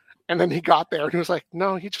 And then he got there and he was like,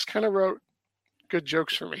 no, he just kind of wrote good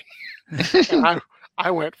jokes for me. And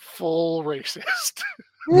I went full racist.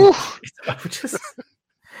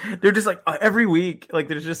 They're just like every week, like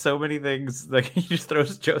there's just so many things. Like he just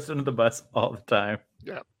throws Jost under the bus all the time.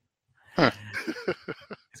 Yeah. Huh.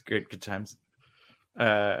 It's great, good times.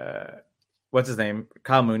 What's his name?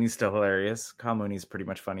 Kyle Mooney's still hilarious. Kyle Mooney's pretty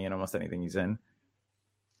much funny in almost anything he's in.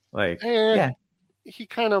 Like, yeah. He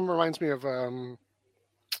kind of reminds me of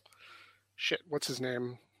what's his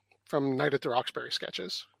name from Night at the Roxbury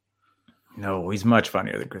sketches. No, he's much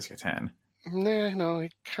funnier than Chris Kattan. No, he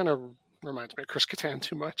kind of reminds me of Chris Kattan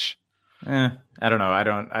too much. I don't know.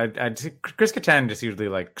 Chris Kattan just usually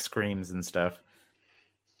like screams and stuff.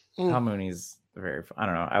 Kyle Mooney's I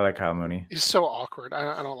don't know. I like Kyle Mooney. He's so awkward.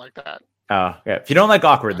 I don't like that. Oh, yeah. If you don't like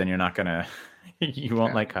awkward, then you're not gonna. You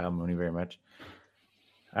won't like Kyle Mooney very much.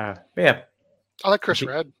 But yeah, I like Chris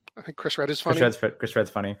Redd. I think Chris Redd is funny. Chris Redd's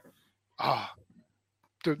funny.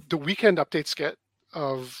 The Weekend Update skit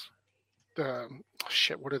of the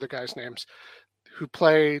what are the guys' names who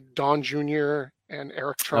play Don Jr. and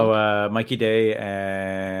Eric Trump? Oh, Mikey Day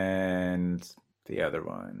and the other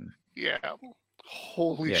one. Yeah.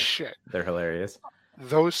 Holy shit. They're hilarious.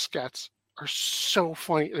 Those skets are so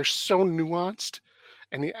funny. They're so nuanced,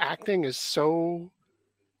 and the acting is so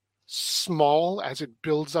small as it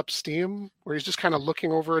builds up steam, where he's just kind of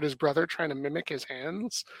looking over at his brother trying to mimic his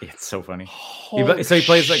hands. It's so funny. He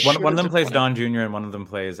plays like one of them plays Don Jr. and one of them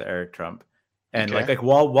plays Eric Trump. And like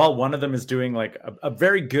while one of them is doing like a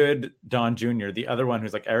very good Don Jr., the other one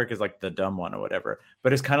who's like Eric is like the dumb one or whatever,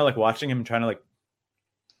 but it's kind of like watching him trying to like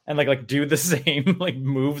and like do the same like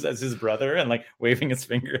moves as his brother and like waving his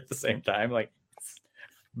finger at the same time. Like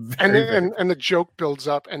and the joke builds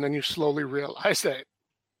up, and then you slowly realize that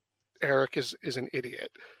Eric is an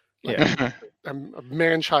idiot. Like, a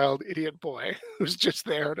man-child idiot boy who's just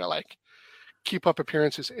there to like keep up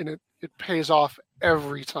appearances, and it pays off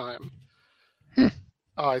every time.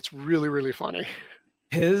 It's really, really funny.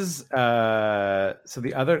 His so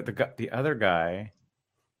the other guy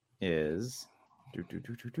is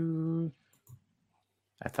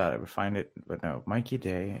I thought I would find it, but no, Mikey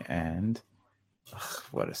Day and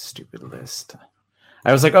what a stupid list.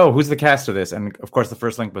 I was like, oh, who's the cast of this? And of course the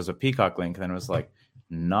first link was a Peacock link, and then it was like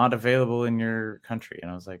not available in your country,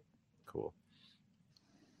 and I was like, cool.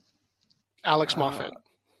 Alex Moffat,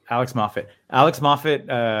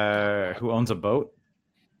 who owns a boat.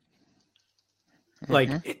 Like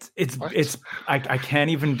it's I can't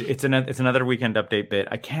even. It's another Weekend Update bit.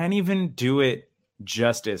 I can't even do it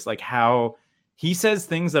justice. Like how he says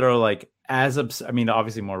things that are like as I mean,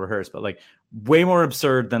 obviously more rehearsed, but like way more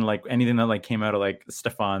absurd than like anything that like came out of like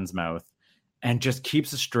Stefan's mouth, and just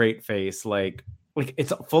keeps a straight face. Like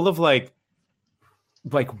it's full of like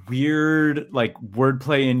weird like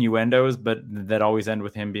wordplay innuendos, but that always end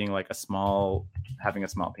with him being like having a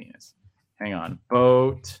small penis. Hang on,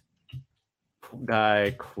 boat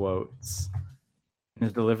guy quotes.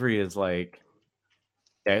 His delivery is like,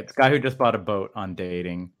 yeah, it's a guy who just bought a boat on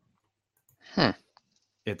dating.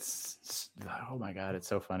 It's oh my god, it's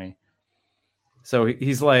so funny. So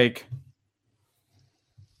he's like,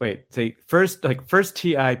 first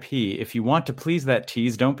TIP. If you want to please that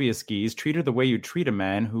tease, don't be a skis. Treat her the way you treat a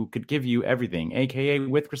man who could give you everything, aka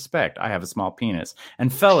with respect. I have a small penis.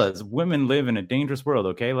 And fellas, women live in a dangerous world,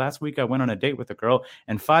 okay? Last week I went on a date with a girl,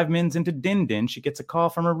 and 5 minutes into din, she gets a call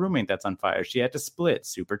from her roommate that's on fire. She had to split.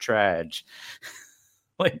 Super trage.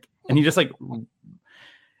 And he just like,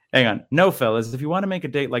 hang on. No, fellas, if you want to make a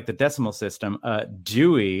date like the decimal system,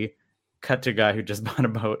 Dewey. Cut to a guy who just bought a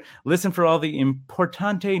boat. Listen for all the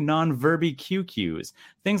importante non-verby QQs.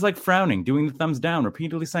 Things like frowning, doing the thumbs down,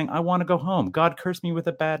 repeatedly saying, I want to go home. God curse me with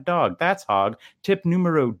a bad dog. That's hog. Tip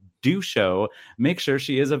numero do show. Make sure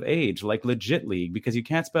she is of age, like legit league, because you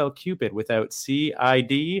can't spell Cupid without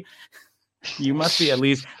C-I-D. You must be at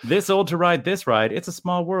least this old to ride this ride. It's a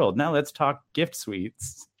small world. Now let's talk gift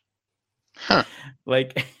suites.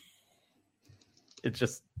 Like, it's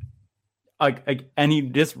just... and he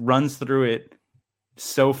just runs through it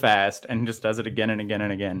so fast and just does it again and again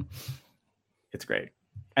and again. It's great.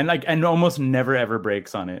 And almost never ever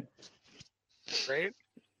breaks on it. Right?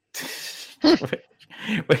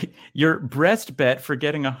 Wait, your breast bet for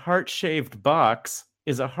getting a heart-shaped box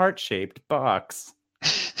is a heart-shaped box.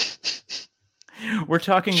 We're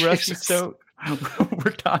talking rusty stove.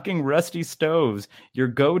 We're talking rusty stoves, your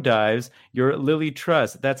Go Dives, your Lily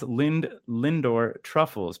Truss. That's Lindor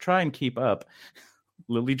Truffles. Try and keep up.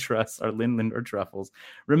 Lily Truss are Linland or truffles.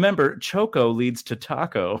 Remember, Choco leads to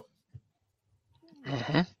taco.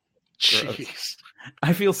 Mhm. Jeez.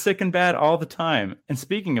 I feel sick and bad all the time. And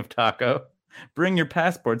speaking of taco, bring your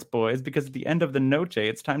passports, boys, because at the end of the noche,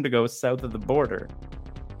 it's time to go south of the border.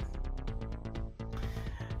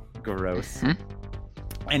 Gross. Mhm.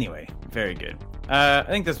 Anyway, very good. I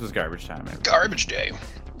think this was garbage time. Garbage day.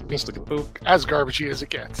 Just look at poop. As garbagey as it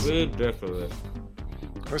gets. Ridiculous.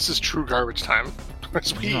 This is true garbage time.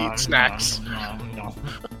 As we eat snacks. No.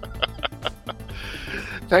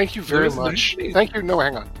 Thank you very There is much. no- Thank you. No,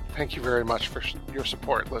 hang on. Thank you very much for your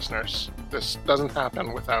support, listeners. This doesn't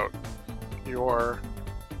happen without your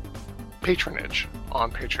patronage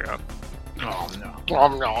on Patreon. Oh no.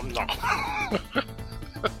 Nom, nom, nom.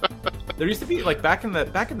 There used to be like back in the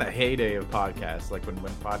heyday of podcasts, like when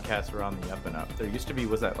podcasts were on the up and up. There used to be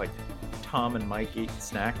was that like Tom and Mike eat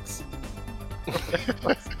snacks,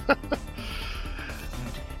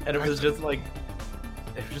 and it was just like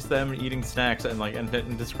it was just them eating snacks and like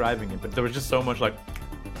and describing it, but there was just so much like.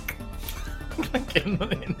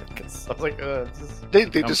 I was like, They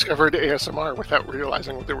discovered ASMR without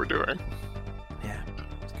realizing what they were doing. yeah,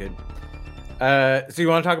 it's good. So you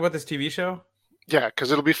want to talk about this TV show? Yeah,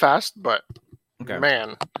 because it'll be fast, but Okay.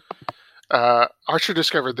 man, Archer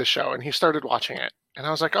discovered this show and he started watching it, and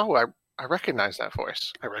I was like, oh, I recognize that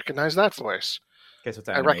voice. I recognize that voice. Okay, so it's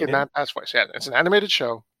I animated. recognize that voice. Yeah, it's an animated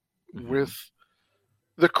show Mhm. with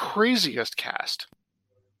the craziest cast.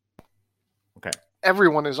 Okay.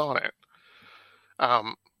 Everyone is on it.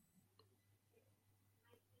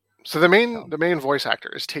 So the main voice actor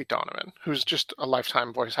is Tate Donovan, who's just a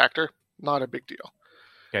lifetime voice actor. Not a big deal.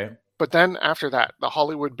 Okay. But then after that, the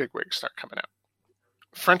Hollywood bigwigs start coming out.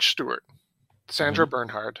 French Stewart, Sandra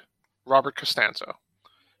Bernhard, Robert Costanzo,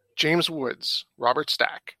 James Woods, Robert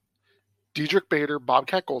Stack, Diedrich Bader,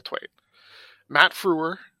 Bobcat Goldthwait, Matt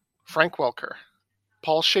Frewer, Frank Welker,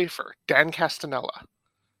 Paul Schaefer, Dan Castanella,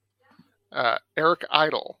 Eric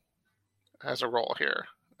Idle has a role here,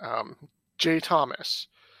 Jay Thomas.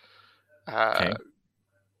 Okay.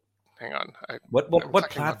 Hang on. What I'm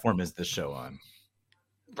checking platform is this show on?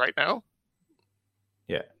 right now?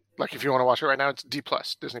 Yeah. Like if you want to watch it right now, it's D+,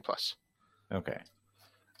 Disney+. Okay.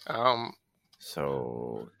 Um,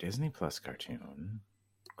 So Disney Plus cartoon,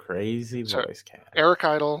 crazy So, voice cast. Eric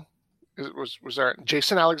Idle was there.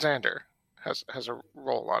 Jason Alexander has a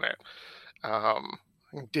role on it.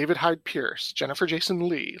 David Hyde Pierce, Jennifer Jason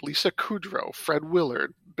Leigh, Lisa Kudrow, Fred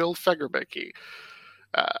Willard, Bill Fegerbeke,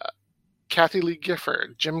 Kathy Lee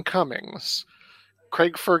Gifford, Jim Cummings,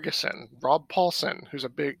 Craig Ferguson, Rob Paulson, who's a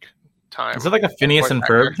big time. Is it like a Phineas voice and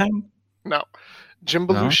actor. Ferb thing? No. Jim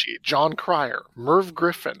Belushi, John Cryer, Merv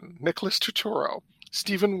Griffin, Nicholas Turturro,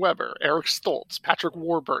 Steven Weber, Eric Stoltz, Patrick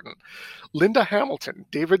Warburton, Linda Hamilton,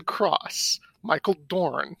 David Cross, Michael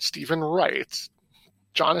Dorn, Stephen Wright,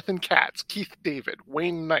 Jonathan Katz, Keith David,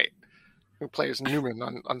 Wayne Knight, who plays Newman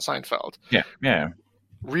on Seinfeld, Yeah.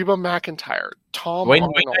 Reba McEntire, Tom Wayne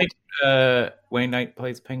Arnold. Knight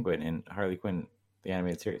plays Penguin in Harley Quinn, the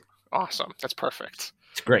animated series. Awesome. That's perfect.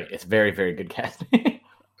 It's great. It's very, very good casting.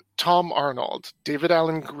 Tom Arnold, David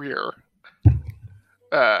Allen Greer,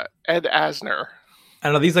 Ed Asner. I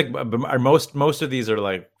don't know. These like are most of these are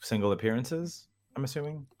like single appearances. I'm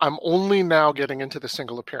assuming. I'm only now getting into the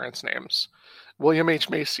single appearance names. William H.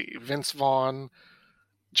 Macy, Vince Vaughn,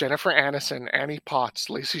 Jennifer Aniston, Annie Potts,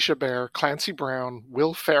 Lacey Chabert, Clancy Brown,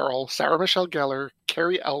 Will Ferrell, Sarah Michelle Gellar,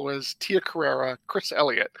 Carrie Elwes, Tia Carrera, Chris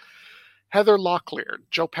Elliott, Heather Locklear,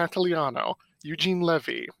 Joe Pantoliano, Eugene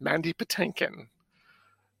Levy, Mandy Patinkin.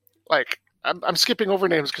 Like, I'm skipping over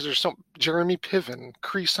names because there's some Jeremy Piven,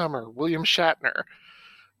 Cree Summer, William Shatner,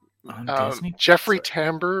 On Disney. Jeffrey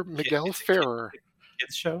Tambor, Miguel Ferrer.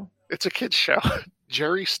 Kids show. It's a kid's show.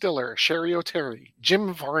 Jerry Stiller, Sherry O'Terry,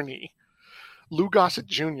 Jim Varney, Lou Gossett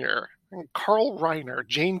Jr., Carl Reiner,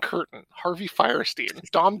 Jane Curtin, Harvey Firestein,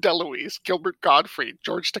 Dom DeLuise, Gilbert Gottfried,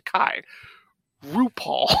 George Takei,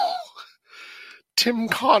 RuPaul, Tim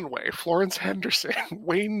Conway, Florence Henderson,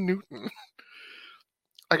 Wayne Newton,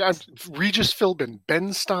 Regis Philbin,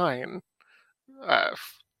 Ben Stein.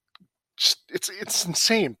 It's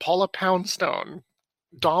insane. Paula Poundstone,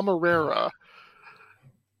 Dom Herrera,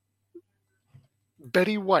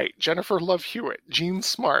 Betty White, Jennifer Love Hewitt, Gene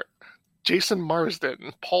Smart, Jason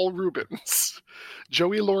Marsden, Paul Rubens,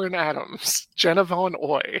 Joey Lauren Adams, Jenna Von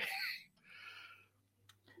Oy,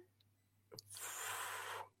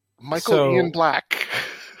 Michael Ian Black,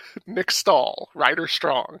 Nick Stahl, Ryder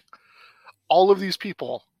Strong. All of these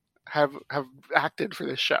people have acted for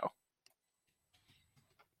this show.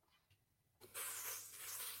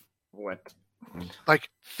 What? Like,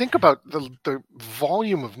 think about the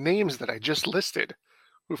volume of names that I just listed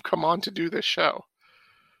who've come on to do this show.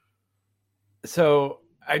 So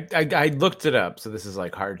I looked it up. So this is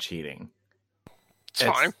like hard cheating. It's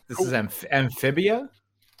fine. This is Amphibia?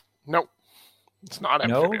 Nope. It's not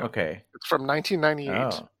Amphibia. No? Okay. It's from 1998.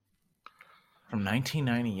 Oh. From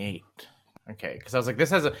 1998. Okay. Because I was like,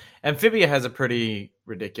 Amphibia has a pretty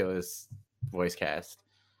ridiculous voice cast.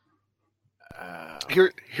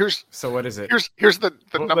 Here's so what is it? Here's the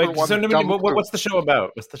number one. So what's the show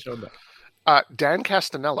about? What's the show about? Dan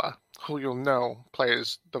Castanella, who you'll know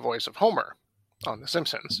plays the voice of Homer on The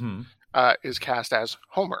Simpsons, is cast as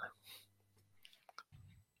Homer.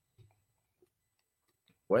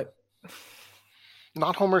 What?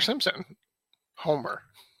 Not Homer Simpson. Homer.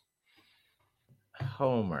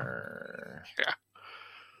 Yeah.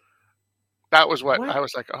 That was what I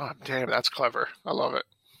was like, oh, damn, that's clever. I love it.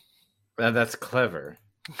 That's clever.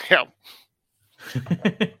 Yeah.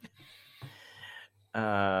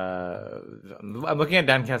 I'm looking at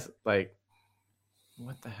Dan Cast, like,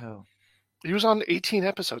 what the hell? He was on 18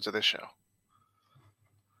 episodes of this show.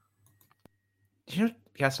 Do you know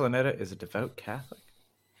Castellaneta is a devout Catholic?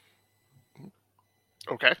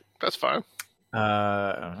 Okay, that's fine.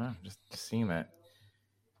 I don't know, just seeing that.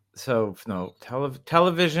 So, no,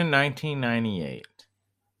 television 1998.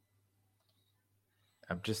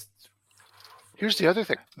 Here's the other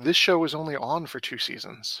thing. This show was only on for 2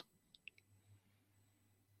 seasons.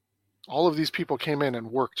 All of these people came in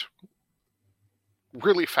and worked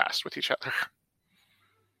really fast with each other.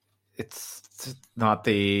 It's not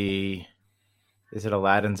the... Is it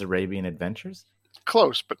Aladdin's Arabian Adventures?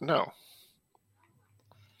 Close, but no.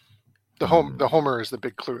 The Homer is the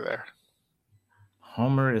big clue there.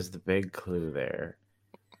 Homer is the big clue there.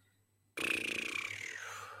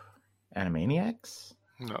 Animaniacs?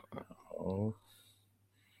 No. Oh.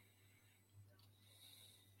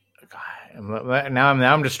 God, now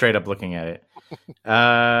I'm just straight up looking at it.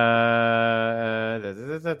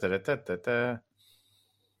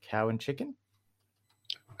 Cow and Chicken?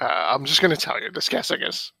 I'm just going to tell you, this guessing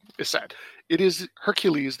is sad. It is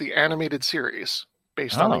Hercules, the animated series,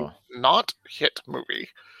 based on a not hit movie,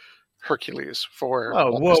 Hercules, for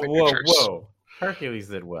Walt Disney Pictures. Whoa. Hercules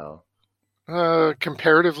did well.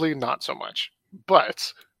 Comparatively, not so much.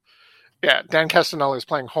 But, yeah, Dan Castanella is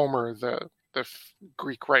playing Homer, the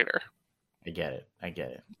Greek writer. I get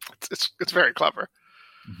it. It's very clever.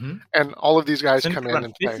 Mm-hmm. And all of these guys come in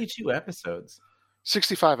and 52 play. episodes.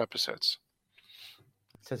 65 episodes.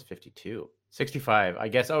 It says 52. 65, I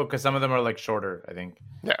guess. Oh, because some of them are like shorter, I think.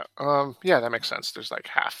 Yeah. Yeah, that makes sense. There's like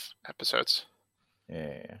half episodes.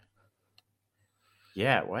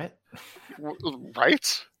 Yeah, what?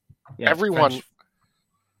 Right? Yeah, everyone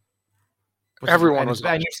was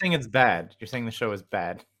bad. You're saying it's bad. You're saying the show is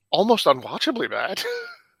bad. Almost unwatchably bad.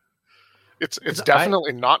 It's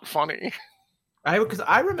definitely not funny. Because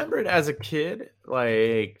I remember it as a kid,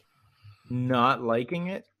 like not liking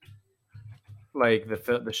it, like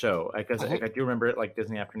the show. Because I do remember it, like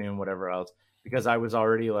Disney Afternoon, whatever else. Because I was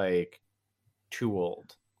already like too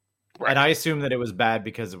old, and I assumed that it was bad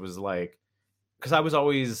because it was like, because I was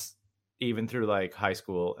always, even through like high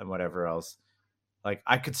school and whatever else, like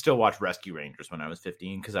I could still watch Rescue Rangers when I was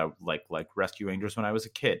 15 because I like Rescue Rangers when I was a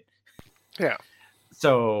kid. Yeah.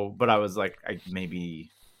 So, but I was like, I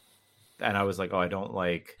was like, oh, I don't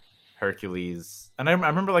like Hercules. And I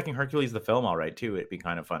remember liking Hercules, the film, all right, too. It'd be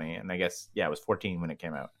kind of funny. And I guess, yeah, I was 14 when it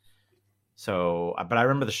came out. So, but I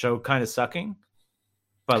remember the show kind of sucking,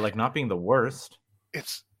 but like not being the worst.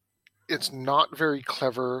 It's not very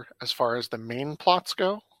clever as far as the main plots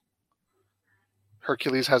go.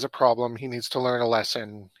 Hercules has a problem. He needs to learn a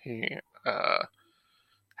lesson. He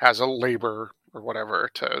has a labor or whatever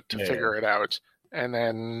to figure it out. And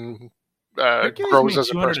then grows as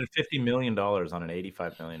a person. $250 million on an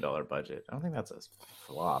 $85 million budget. I don't think that's a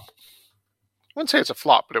flop. I wouldn't say it's a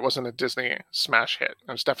flop, but it wasn't a Disney smash hit.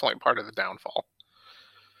 It was definitely part of the downfall.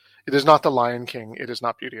 It is not The Lion King. It is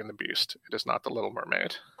not Beauty and the Beast. It is not The Little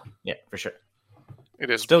Mermaid. Yeah, for sure. It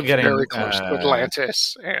is still getting very close to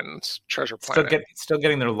Atlantis and Treasure Planet. Still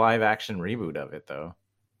getting their live action reboot of it, though.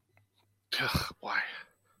 Why?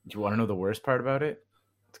 Do you want to know the worst part about it?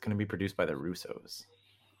 It's going to be produced by the Russos.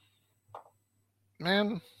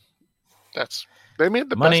 Man, they made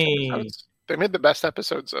the best episodes. They made the best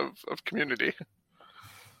episodes of Community.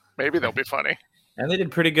 Maybe they'll be funny. And they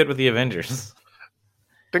did pretty good with the Avengers.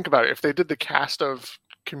 Think about it. If they did the cast of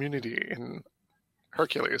Community in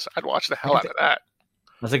Hercules, I'd watch the hell out of that.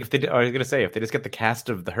 I was like, if they just get the cast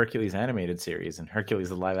of the Hercules animated series and Hercules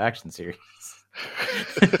the live action series.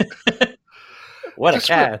 What a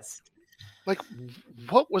cast. Like,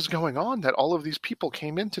 what was going on that all of these people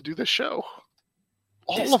came in to do the show?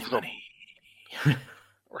 All Disney of them. Money.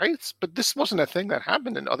 right? But this wasn't a thing that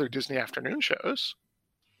happened in other Disney afternoon shows.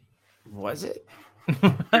 Was it?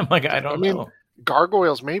 I'm like, I don't know.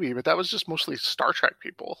 Gargoyles maybe, but that was just mostly Star Trek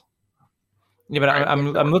people. Yeah, but right?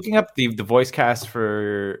 I'm looking up the voice cast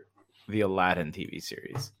for the Aladdin TV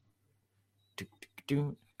series.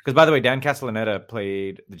 Because, by the way, Dan Castellaneta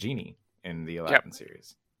played the genie in the Aladdin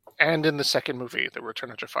series. And in the second movie, The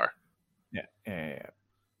Return of Jafar. Yeah.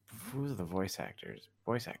 Who's the voice actors?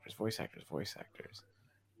 Voice actors.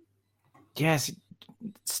 Yes,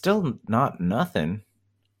 still not nothing.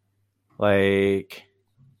 Like,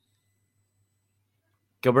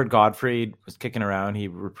 Gilbert Gottfried was kicking around. He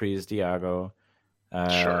reprised Iago.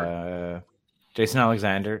 Sure. Jason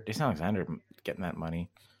Alexander getting that money.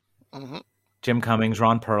 Mm-hmm. Jim Cummings,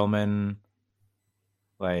 Ron Perlman.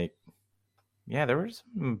 Like, yeah, there were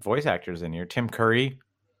some voice actors in here. Tim Curry.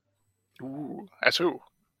 Ooh, as who?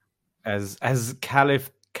 As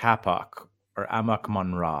Caliph Capoc or Amak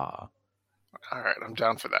Monra. All right, I'm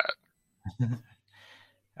down for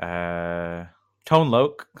that. Tone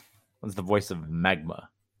Loc was the voice of Magma.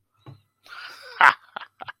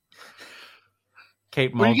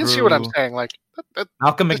 Kate Mulgrew. Well, you can see what I'm saying. Like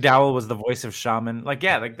Malcolm McDowell was the voice of Shaman. Like,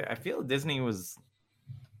 yeah, like I feel Disney was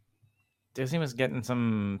getting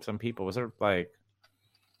some people. Was there like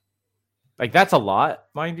that's a lot,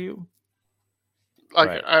 mind you.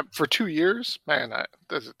 Like for 2 years, man,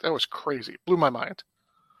 that was crazy. Blew my mind.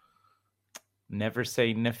 Never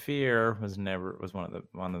Say Nefer was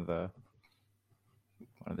one of the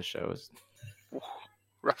shows.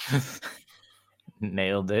 Rough.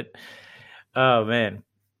 Nailed it. Oh man,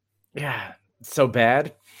 yeah, so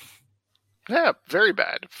bad. Yeah, very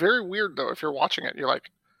bad. Very weird though. If you're watching it, you're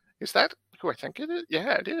like, "Is that who I think it is?"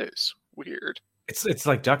 Yeah, it is. Weird. It's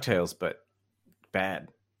like DuckTales, but bad.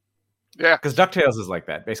 Yeah, because DuckTales is like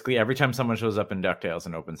that. Basically, every time someone shows up in DuckTales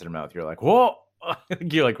and opens their mouth, you're like, "Whoa!"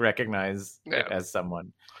 You like recognize it as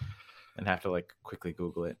someone, and have to like quickly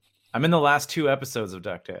Google it. I'm in the last 2 episodes of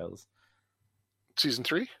DuckTales. Season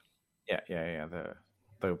 3. Yeah.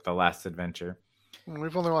 The last adventure.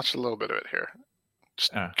 We've only watched a little bit of it here.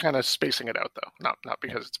 Just kind of spacing it out though. Not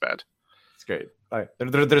because it's bad. It's great.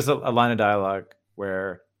 There's a line of dialogue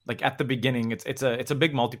where, like, at the beginning, it's a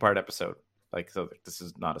big multi-part episode. Like, so this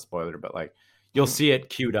is not a spoiler, but like you'll see it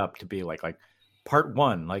queued up to be like part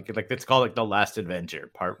 1, like it's called like The Last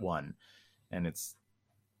Adventure Part 1, and it's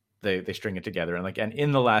they string it together, and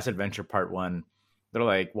in The Last Adventure Part 1, they're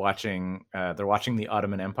like watching the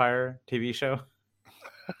Ottoman Empire TV show.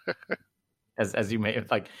 as you may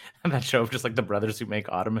have, like, that show of just like the brothers who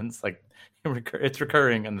make Ottomans, like it's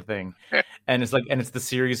recurring in the thing, and it's the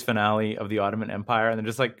series finale of the Ottoman Empire, and they're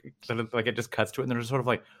just like sort of like it just cuts to it, and they're just sort of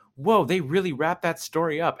like, whoa, they really wrapped that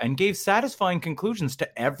story up and gave satisfying conclusions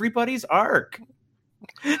to everybody's arc.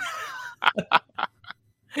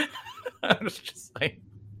 I was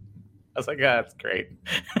like, yeah, that's great.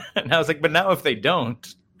 And I was like, but now if they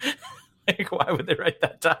don't, like, why would they write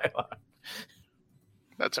that dialogue?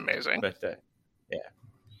 That's amazing. But yeah,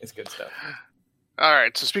 it's good stuff. All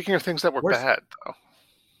right. So speaking of things that were bad, though.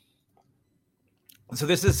 So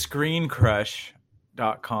this is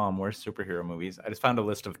ScreenCrush.com. Where's superhero movies? I just found a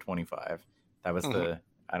list of 25. That was I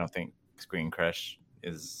don't think Screen Crush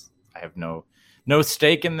is. I have no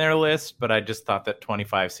stake in their list, but I just thought that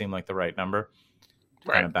 25 seemed like the right number.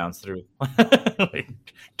 Kind of bounce through. Like,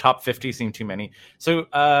 top 50 seemed too many. So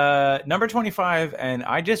number 25, and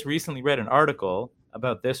I just recently read an article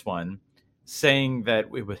about this one saying that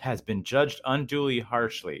it has been judged unduly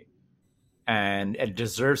harshly and it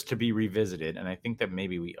deserves to be revisited, and I think that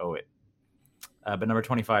maybe we owe it. But number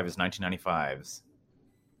 25 is 1995's,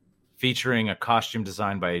 featuring a costume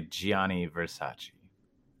designed by Gianni Versace.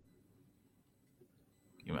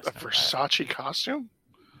 You must know Versace costume?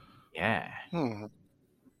 Yeah.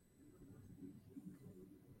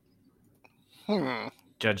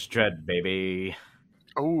 Judge Dredd, baby.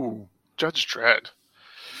 Oh, Judge Dredd.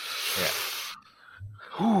 Yeah.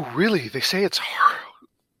 Ooh, really? They say it's hard.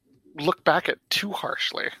 Look back at too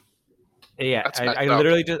harshly. Yeah, I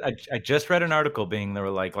literally just read an article being there were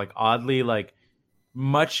like oddly like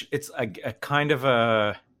much. It's a kind of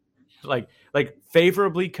a like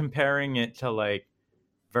favorably comparing it to like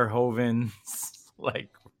Verhoeven's like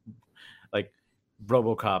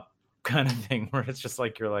RoboCop kind of thing, where it's just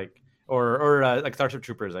like you're like or like Starship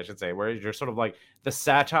Troopers, I should say, where you're sort of like the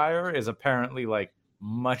satire is apparently like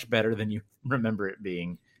much better than you remember it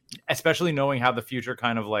being, especially knowing how the future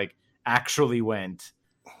kind of like actually went.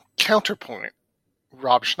 Counterpoint,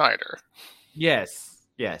 Rob Schneider. Yes.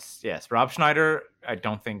 Rob Schneider, I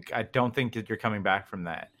don't think that you're coming back from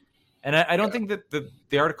that. And I don't think that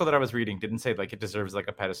the article that I was reading didn't say like it deserves like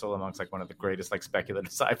a pedestal amongst like one of the greatest like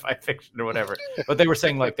speculative sci-fi fiction or whatever. But they were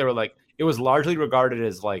saying like it was largely regarded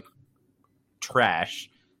as like trash,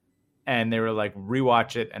 and they were like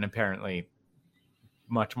rewatch it, and apparently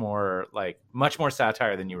much more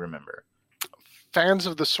satire than you remember. Fans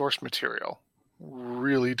of the source material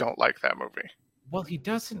really don't like that movie. Well, he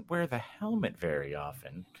doesn't wear the helmet very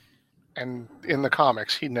often. And in the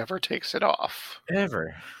comics, he never takes it off.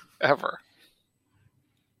 Ever.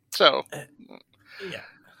 So, yeah.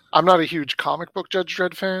 I'm not a huge comic book Judge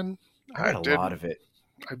Dredd fan. I read a lot of it.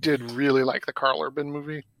 I did really like the Karl Urban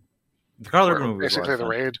movie. The Karl Urban movie was basically the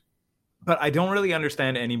raid. But I don't really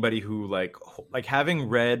understand anybody who like having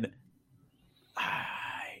read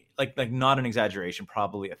like not an exaggeration,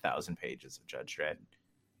 probably 1,000 pages of Judge Dredd.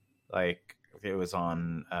 Like it was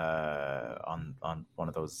on one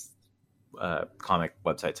of those comic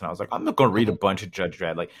websites, and I was like, I'm not going to read a bunch of Judge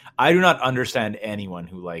Dredd. Like, I do not understand anyone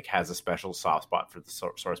who like has a special soft spot for the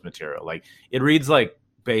source material. Like, it reads like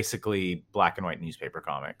basically black and white newspaper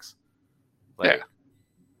comics. Like, yeah.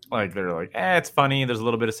 Like they're like, it's funny. There's a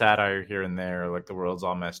little bit of satire here and there. Like the world's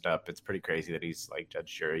all messed up. It's pretty crazy that he's like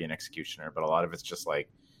Judge Jury and Executioner, but a lot of it's just like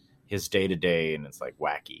his day to day, and it's like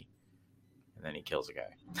wacky. And then he kills a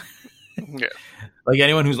guy. Yeah. Like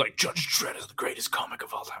anyone who's like Judge Dredd is the greatest comic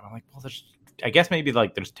of all time. I'm like, well, I guess maybe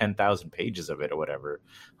like there's 10,000 pages of it or whatever.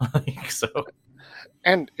 Like, so,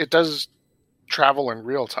 and it does travel in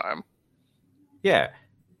real time. Yeah.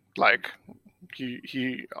 Like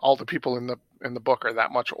he all the people in the book are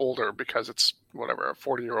that much older because it's whatever, a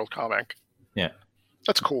 40-year-old comic. Yeah.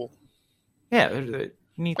 That's cool. Yeah,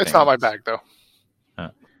 neat. It's not my bag though.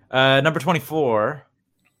 Number 24,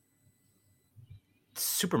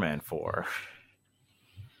 Superman 4.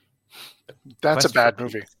 That's a bad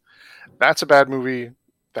movie. That's a bad movie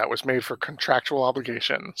that was made for contractual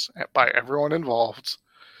obligations by everyone involved.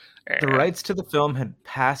 The rights to the film had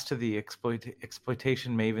passed to the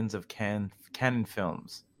exploitation mavens of Canon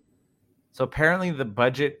Films. So apparently the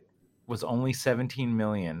budget was only $17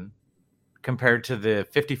 million compared to the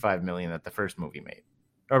 $55 million that the first movie made.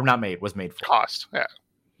 Or not made, was made for. Cost, yeah.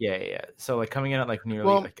 Yeah. So like coming in at like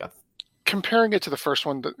nearly comparing it to the first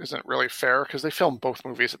one isn't really fair because they filmed both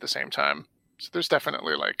movies at the same time. So there's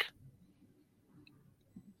definitely like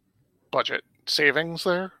budget savings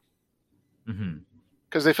there. Mm-hmm.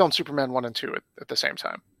 Because they filmed Superman 1 and 2 at the same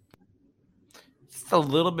time. It's a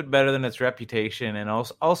little bit better than its reputation, and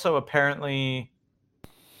also apparently.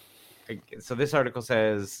 So this article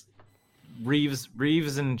says Reeves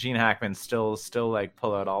and Gene Hackman still like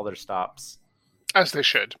pull out all their stops, as they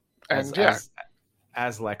should, and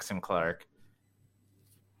as Lex and Clark,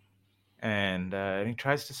 and he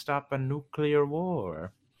tries to stop a nuclear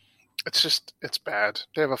war. It's bad.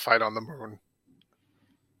 They have a fight on the moon.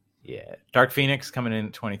 Yeah, Dark Phoenix coming in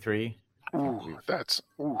at 23. That's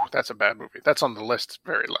a bad movie. That's on the list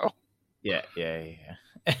very low. Yeah.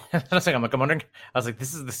 I was like, I'm wondering. I was like,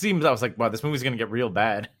 this seems. I was like, wow, this movie's gonna get real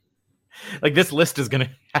bad. Like this list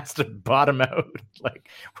has to bottom out. Like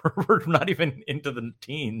we're not even into the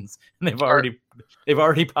teens, and they've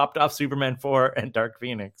already popped off Superman 4 and Dark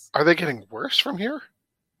Phoenix. Are they getting worse from here?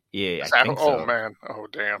 Yeah, I think so. Oh man, oh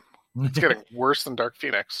damn, it's getting worse than Dark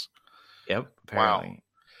Phoenix. Yep, apparently. Wow.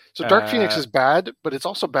 So Dark Phoenix is bad, but it's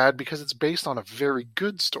also bad because it's based on a very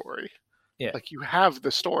good story. Yeah. Like you have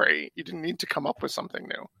the story. You didn't need to come up with something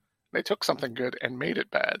new. They took something good and made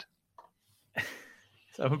it bad.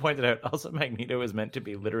 Someone pointed out also Magneto is meant to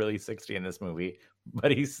be literally 60 in this movie,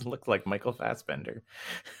 but he looks like Michael Fassbender.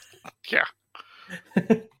 Yeah.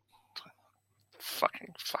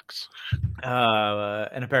 Fucking fucks.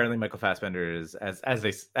 And apparently Michael Fassbender is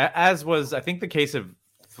as was I think the case of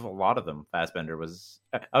a lot of them. Fassbender was,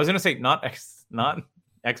 I was going to say not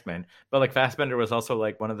X-Men, but like Fassbender was also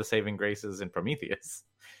like one of the saving graces in Prometheus.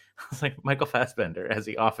 It's like Michael Fassbender, as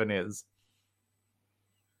he often is.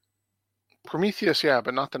 Prometheus, yeah,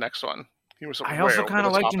 but not the next one. He was. I also kind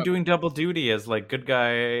of liked him doing double duty as like good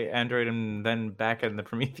guy android and then back in the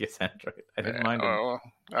Prometheus android. I didn't mind him. All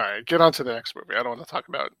right, get on to the next movie. I don't want to talk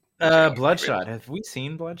about Bloodshot. Have we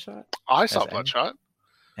seen Bloodshot? I saw Bloodshot.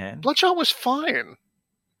 And Bloodshot was fine.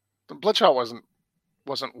 Bloodshot wasn't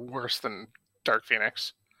worse than Dark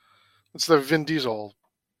Phoenix. It's the Vin Diesel.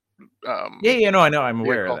 I know. I'm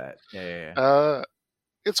aware of that. Yeah.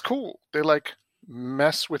 It's cool. They like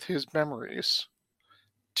mess with his memories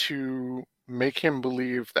to make him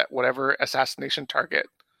believe that whatever assassination target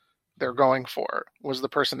they're going for was the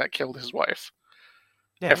person that killed his wife.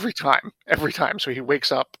 Yeah. Every time. So he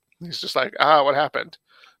wakes up. He's just like, what happened?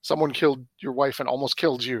 Someone killed your wife and almost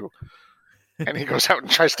killed you. And he goes out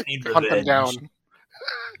and tries to hunt them down.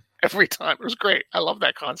 every time. It was great. I love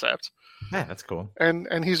that concept. Yeah, that's cool.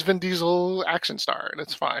 And he's Vin Diesel action star, and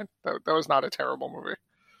it's fine. That was not a terrible movie.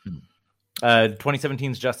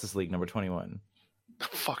 2017's Justice League number 21.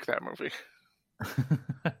 Fuck that movie.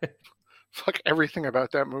 Fuck everything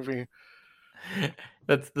about that movie.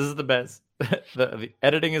 This is the best. The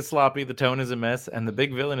editing is sloppy, the tone is a mess, and the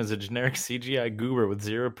big villain is a generic CGI goober with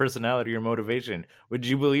zero personality or motivation. Would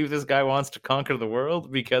you believe this guy wants to conquer the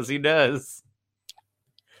world? Because he does.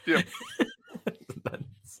 Yep.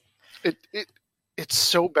 It's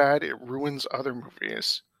so bad it ruins other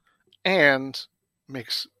movies and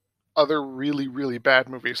makes other really, really bad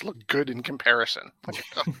movies look good in comparison. Like,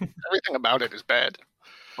 everything about it is bad.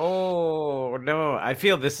 Oh no! I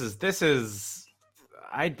feel this was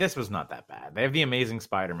not that bad. They have the Amazing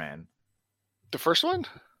Spider-Man. The first one?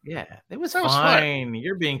 Yeah, it was That fine. was fine.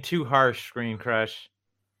 You're being too harsh, Screen Crush.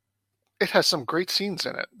 It has some great scenes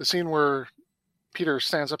in it. The scene where Peter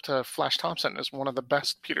stands up to Flash Thompson is one of the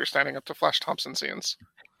best Peter standing up to Flash Thompson scenes.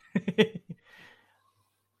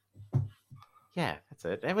 Yeah, that's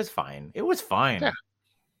it. It was fine. It was fine. Yeah.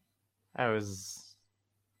 I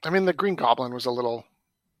mean, the Green Goblin was a little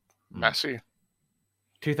messy.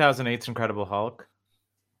 2008's Incredible Hulk.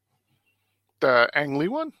 The Ang Lee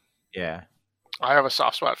one? Yeah. I have a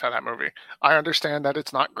soft spot for that movie. I understand that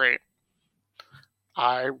it's not great.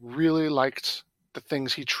 I really liked the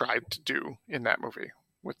things he tried to do in that movie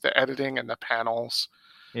with the editing and the panels.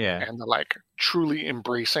 Yeah. And the like truly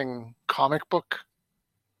embracing comic book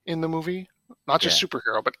in the movie. Not just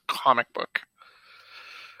superhero, but comic book.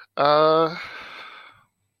 I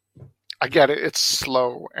get it. It's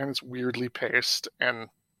slow and it's weirdly paced and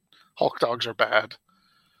Hulk dogs are bad.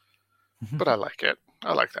 But I like it.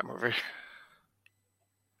 I like that movie.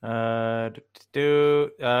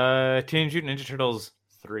 Teenage Mutant Ninja Turtles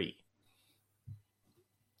 3.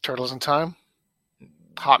 Turtles in Time?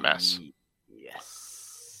 Hot mess.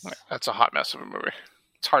 Yes. That's a hot mess of a movie.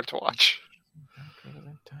 It's hard to watch.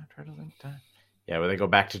 Turtles in Time. Yeah, where they go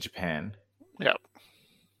back to Japan. Yep.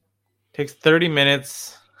 Takes 30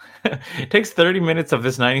 minutes. It takes 30 minutes of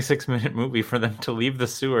this 96-minute movie for them to leave the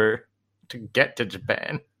sewer to get to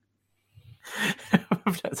Japan.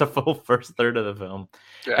 That's a full first third of the film.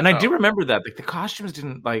 Yeah, and I do remember that. Like, the costumes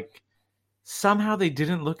didn't, somehow they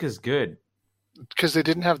didn't look as good. Because they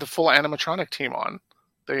didn't have the full animatronic team on.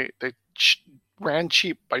 They ran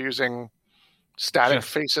cheap by using static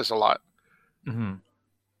faces a lot. Mm-hmm.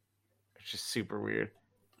 It's just super weird.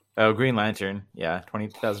 Oh, Green Lantern. Yeah,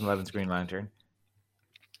 2011's Green Lantern.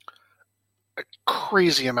 A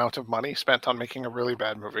crazy amount of money spent on making a really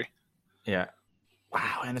bad movie. Yeah.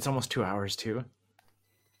 Wow, and it's almost 2 hours, too.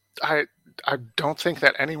 I don't think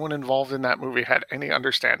that anyone involved in that movie had any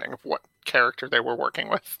understanding of what character they were working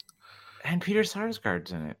with. And Peter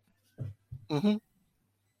Sarsgaard's in it. Mm-hmm.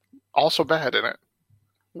 Also bad in it.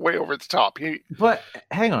 Way over the top. But,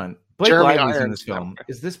 hang on. Blake Lively's in this film.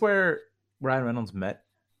 Is this where Ryan Reynolds met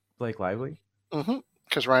Blake Lively? Mm-hmm.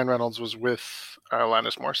 Because Ryan Reynolds was with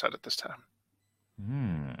Alanis Morissette at this time.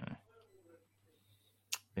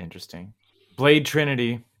 Interesting. Blade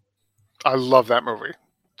Trinity. I love that movie.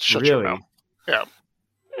 Shut your mouth. Yeah.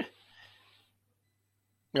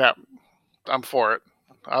 Yeah. I'm for it.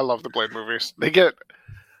 I love the Blade movies. They get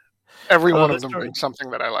every one of them brings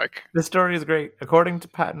something that I like. The story is great. According to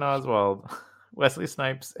Patton Oswalt, Wesley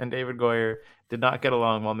Snipes and David Goyer did not get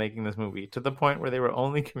along while making this movie, to the point where they were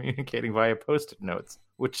only communicating via Post-it notes,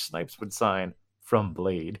 which Snipes would sign from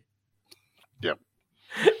Blade. Yep.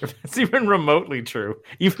 It's even remotely true,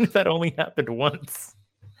 even if that only happened once.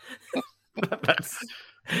 That's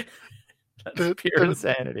pure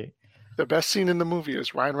insanity. The best scene in the movie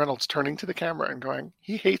is Ryan Reynolds turning to the camera and going,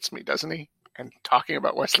 "He hates me, doesn't he?" And talking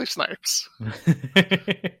about Wesley Snipes.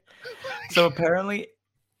 So apparently,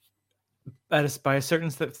 by a certain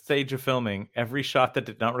stage of filming, every shot that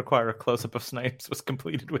did not require a close-up of Snipes was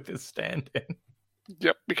completed with his stand-in.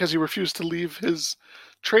 Yep, because he refused to leave his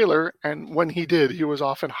trailer, and when he did, he was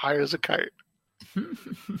often high as a kite.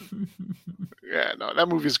 Yeah, no, that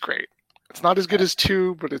movie's great. It's not as good as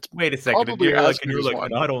 2, but it's Wait a second. You're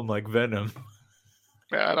like, I don't like Venom.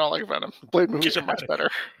 Yeah, I don't like Venom. Blade movies are much better.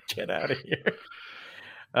 Get out of here.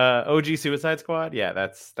 OG Suicide Squad? Yeah,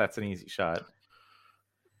 that's an easy shot.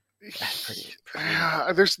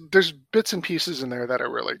 Yeah, there's bits and pieces in there that are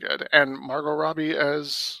really good. And Margot Robbie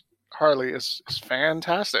as Harley is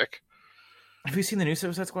fantastic. Have you seen the new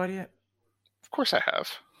Suicide Squad yet? Of course I have.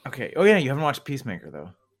 Okay. Oh, yeah, you haven't watched Peacemaker,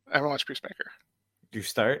 though. I haven't watched Peacemaker. Did you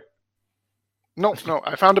start? No.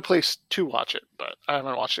 I found a place to watch it, but I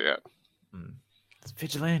haven't watched it yet. It's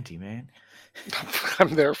Vigilante, man.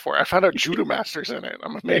 I'm there for it. I found out Judo Master's in it.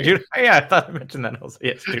 I'm amazed. Yeah, I thought I mentioned that also.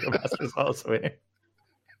 Yes, Judo Master is also in it.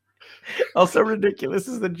 Also ridiculous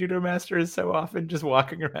is that Judo Master is so often just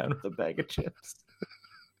walking around with a bag of chips.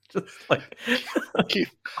 Just like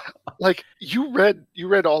Keith, like you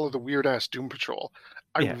read all of the weird ass Doom Patrol.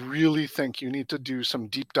 I Yeah. really think you need to do some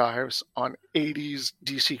deep dives on 80s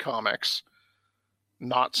DC comics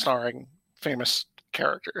not starring famous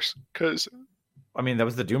characters, because I mean, that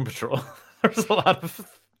was the Doom Patrol. There's a lot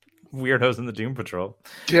of weirdos in the Doom Patrol.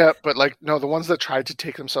 yeah, but like no, the ones that tried to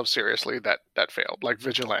take themselves seriously that failed, like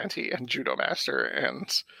Vigilante and Judo Master,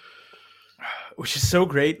 and Which is so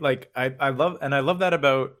great. Like I love that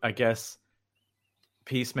about, I guess,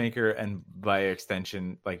 Peacemaker, and by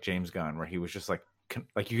extension like James Gunn, where he was just like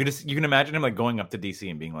you can imagine him like going up to DC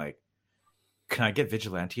and being like, "Can I get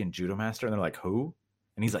Vigilante and Judo Master?" And they're like, "Who?"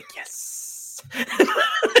 And he's like, "Yes."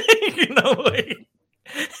 You know, like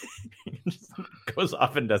he just goes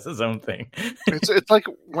off and does his own thing. it's like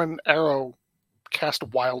when Arrow cast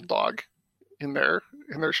Wild Dog in their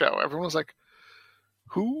show. Everyone was like,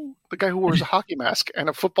 who? The guy who wears a hockey mask and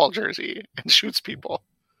a football jersey and shoots people.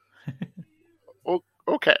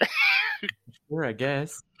 Okay. Sure, I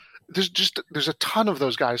guess. There's a ton of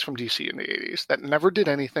those guys from DC in the 80s that never did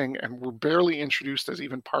anything and were barely introduced as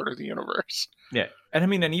even part of the universe. Yeah, and I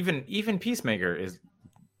mean, and even Peacemaker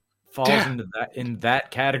falls in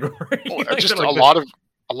that category. Like, just like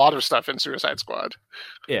a lot of stuff in Suicide Squad.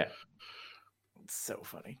 Yeah, it's so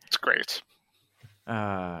funny. It's great.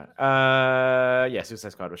 Yeah,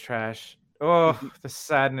 Suicide Squad was trash. Oh, the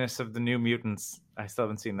sadness of the New Mutants. I still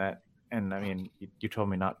haven't seen that, and I mean, you told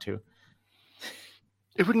me not to.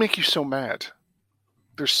 It would make you so mad.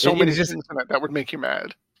 There's so many things in it that would make you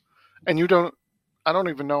mad, and I don't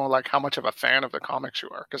even know like how much of a fan of the comics you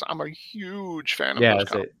are, because I'm a huge fan of those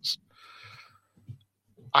comics.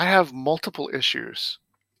 I have multiple issues,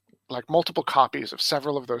 like multiple copies of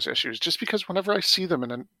several of those issues, just because whenever I see them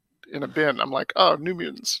in a bin, I'm like, oh, New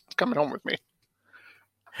Mutants, it's coming home with me.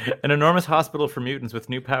 An enormous hospital for mutants with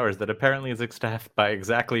new powers that apparently is staffed by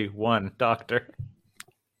exactly one doctor.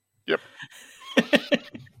 Yep.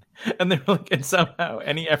 And they're like, and somehow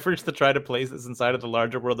any efforts to try to place this inside of the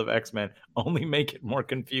larger world of X-Men only make it more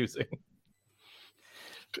confusing.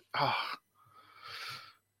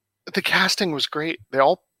 The casting was great. They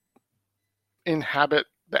all inhabit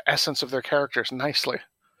the essence of their characters nicely.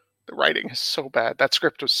 The writing is so bad. That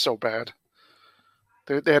script was so bad.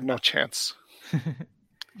 They had no chance.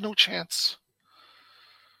 No chance.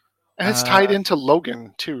 And it's tied into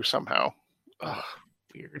Logan, too, somehow.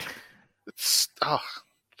 Weird. It's...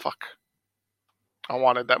 fuck. I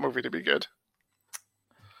wanted that movie to be good.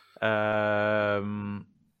 Kara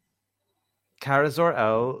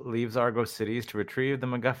Zor-El leaves Argo Cities to retrieve the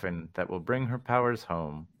MacGuffin that will bring her powers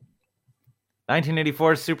home.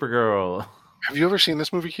 1984 Supergirl. Have you ever seen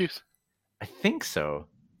this movie, Keith? I think so.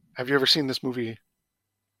 Have you ever seen this movie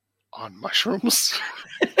on mushrooms?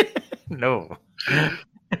 No.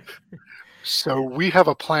 So we have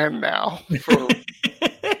a plan now for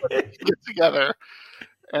get together,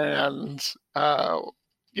 and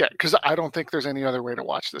yeah, because I don't think there's any other way to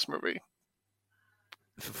watch this movie.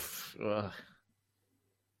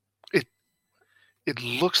 It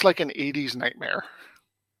looks like an 80s nightmare.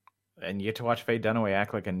 And you get to watch Faye Dunaway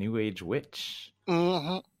act like a new age witch.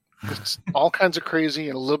 Mm-hmm. It's all kinds of crazy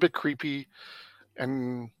and a little bit creepy.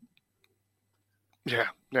 And yeah.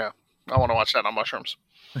 I want to watch that on mushrooms.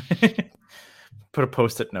 Put a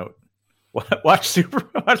post-it note. Watch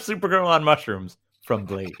Supergirl on mushrooms from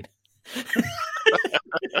Blade.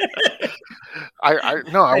 I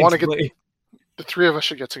want to get Blade. The three of us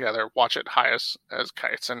should get together, watch it high as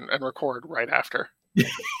kites, and record right after.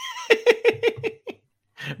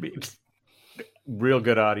 Real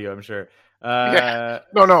good audio, I'm sure. Yeah.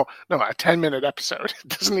 No, a 10-minute episode. It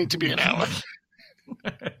doesn't need to be an hour.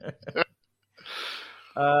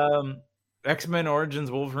 X-Men Origins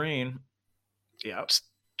Wolverine. Yeah.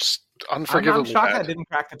 Just unforgivable. I'm shocked that didn't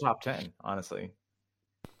crack the top 10, honestly.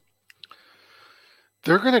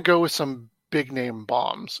 They're going to go with some big name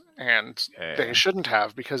bombs, and they shouldn't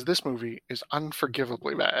have, because this movie is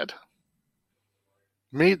unforgivably bad.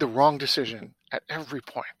 Made the wrong decision at every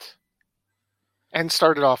point. And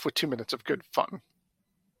started off with 2 minutes of good fun.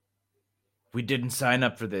 We didn't sign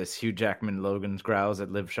up for this. Hugh Jackman Logan's growls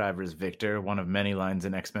at Liv Schreiber's Victor, one of many lines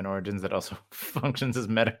in X-Men Origins that also functions as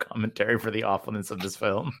meta commentary for the awfulness of this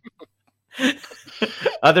film.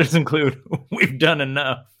 Others include, "We've done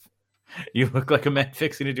enough. You look like a man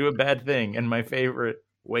fixing to do a bad thing. And my favorite,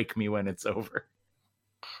 wake me when it's over."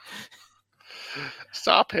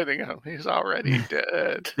 Stop hitting him. He's already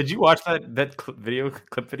dead. Did you watch that clip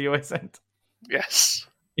video I sent? Yes.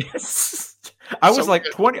 Yes. I was So like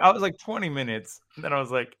good. 20. I was like 20 minutes, and then I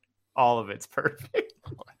was like, all of it's perfect.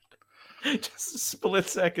 Just split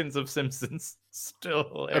seconds of Simpsons, still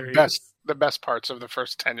hilarious. The best parts of the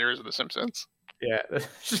first 10 years of The Simpsons. Yeah,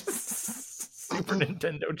 just Super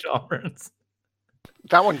Nintendo Chalmers.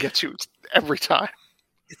 That one gets you every time.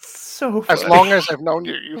 It's so funny. As long as I've known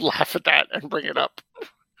you, you laugh at that and bring it up.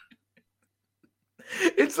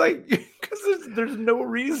 It's like, because there's no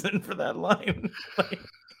reason for that line. Like,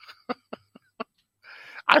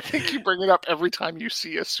 I think you bring it up every time you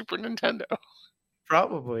see a Super Nintendo.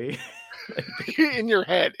 probably. In your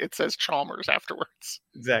head, it says Chalmers afterwards.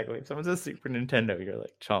 Exactly. If someone says Super Nintendo, you're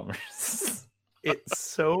like, Chalmers. It's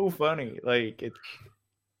so funny. Like,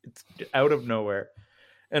 it's out of nowhere.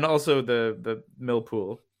 And also the mill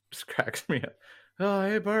pool just cracks me up. Oh,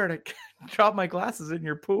 hey Bart, I dropped my glasses in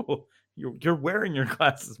your pool. You're wearing your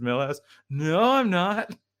glasses, Millhouse. No, I'm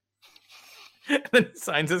not. And then he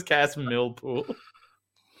signs his cast Millpool.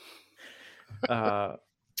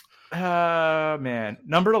 Man,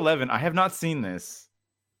 number 11. I have not seen this.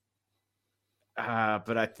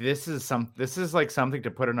 But this is like something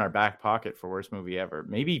to put in our back pocket for worst movie ever.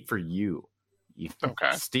 Maybe for you.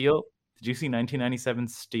 Okay. Steel. Did you see 1997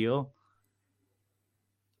 Steel?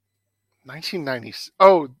 1990s.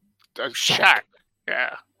 Oh, Shaq.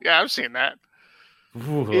 Yeah, I've seen that.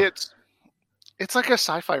 Ooh. It's like a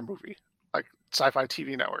sci-fi movie, like sci-fi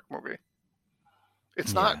TV network movie.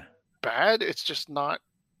 It's not bad. It's just not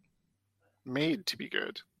made to be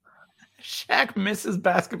good. Shaq misses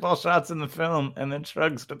basketball shots in the film and then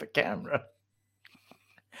shrugs to the camera.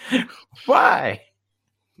 Why?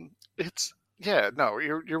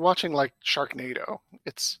 You're watching like Sharknado.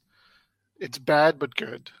 It's bad but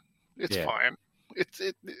good. It's fine.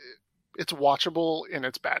 It's watchable in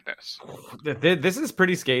its badness. This is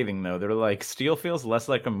pretty scathing, though. They're like, Steel feels less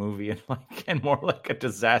like a movie and more like a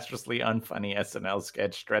disastrously unfunny SNL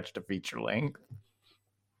sketch stretched to feature length.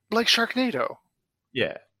 Like Sharknado.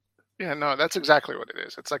 Yeah. Yeah, no, that's exactly what it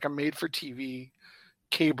is. It's like a made-for-TV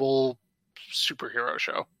cable superhero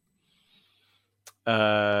show.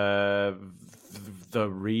 The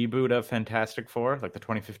reboot of Fantastic Four, like the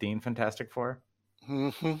 2015 Fantastic Four.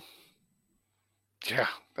 Mm-hmm. Yeah,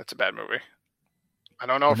 that's a bad movie. I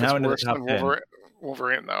don't know if it's worse than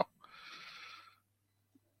Wolverine, though.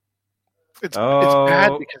 It's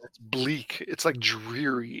bad because it's bleak. It's like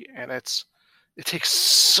dreary, and it takes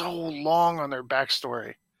so long on their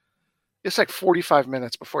backstory. It's like 45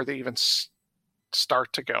 minutes before they even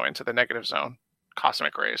start to go into the negative zone,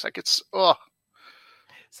 cosmic rays. Like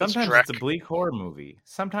Sometimes it's a bleak horror movie.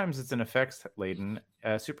 Sometimes it's an effects-laden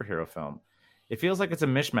superhero film. It feels like it's a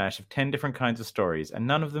mishmash of 10 different kinds of stories, and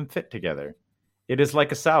none of them fit together. It is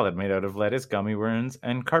like a salad made out of lettuce, gummy worms,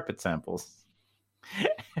 and carpet samples.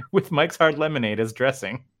 With Mike's Hard Lemonade as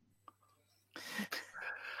dressing.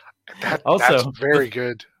 That's very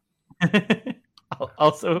good.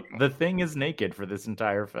 Also, the Thing is naked for this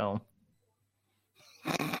entire film.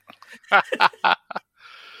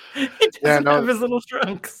 He doesn't have his little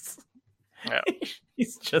trunks. Yeah.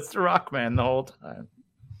 He's just a rock man the whole time.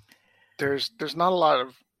 There's not a lot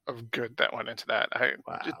of good that went into that.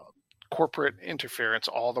 Wow. Corporate interference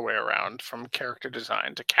all the way around, from character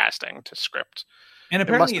design to casting to script. And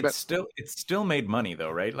apparently it's still made money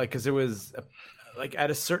though, right? Like, because it was like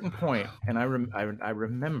at a certain point, and I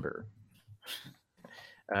remember.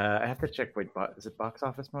 I have to check. Wait, is it Box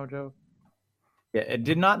Office Mojo? Yeah, it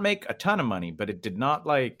did not make a ton of money, but it did not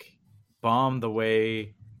like bomb the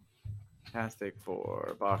way Fantastic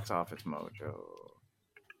Four, Box Office Mojo.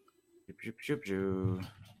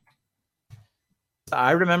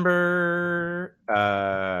 I remember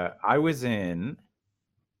I was in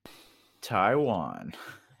Taiwan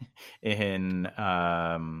in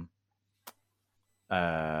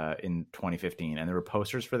 2015, and there were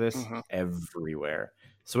posters for this everywhere.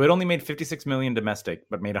 So it only made 56 million domestic,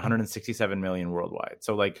 but made 167 million worldwide.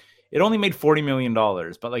 So like it only made $40 million,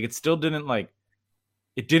 but like it still didn't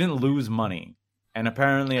lose money. And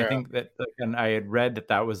apparently I think that, and I had read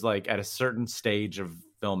that was like at a certain stage of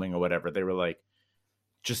filming or whatever, they were like,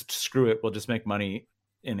 just screw it. We'll just make money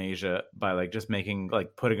in Asia by like just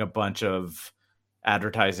putting a bunch of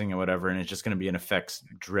advertising or whatever. And it's just going to be an effects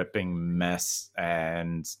dripping mess.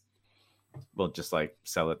 And we'll just like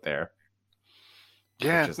sell it there.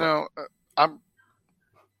 Yeah, no,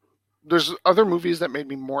 there's other movies that made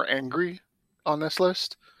me more angry on this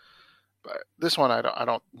list, but this one I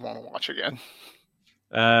don't want to watch again.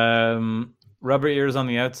 Rubber Ears on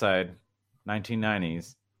the Outside,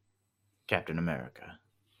 1990s, Captain America.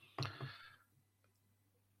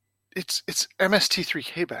 It's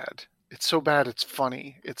MST3K bad. It's so bad it's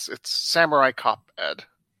funny. It's Samurai Cop bad.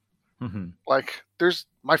 Mm-hmm. Like, there's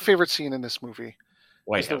my favorite scene in this movie.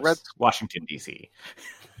 White the House, Washington, D.C.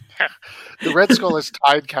 The Red Skull has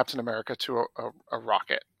tied Captain America to a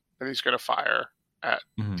rocket that he's going to fire at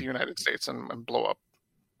the United States and blow up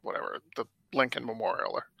whatever, the Lincoln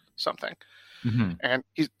Memorial or something. Mm-hmm. And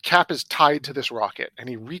Cap is tied to this rocket, and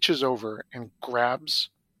he reaches over and grabs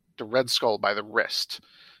the Red Skull by the wrist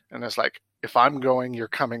and is like, if I'm going, you're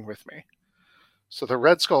coming with me. So the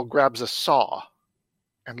Red Skull grabs a saw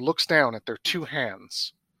and looks down at their two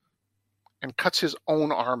hands and cuts his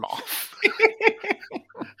own arm off.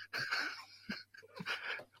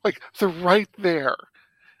 Like, they're right there.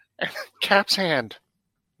 And Cap's hand,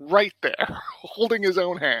 right there, holding his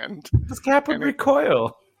own hand. This Cap would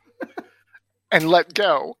recoil. And let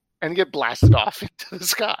go and get blasted off into the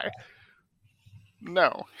sky.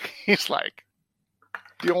 No. He's like,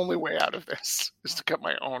 the only way out of this is to cut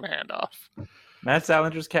my own hand off. Matt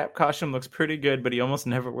Salinger's Cap costume looks pretty good, but he almost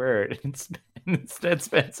never wear it. Instead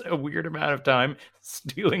spends a weird amount of time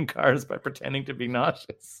stealing cars by pretending to be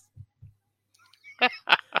nauseous.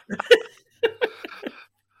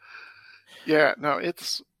 Yeah, no,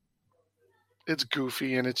 it's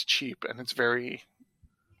goofy and it's cheap and it's very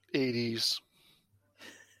 80s.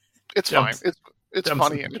 It's fine. It's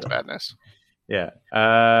funny in its badness. Yeah.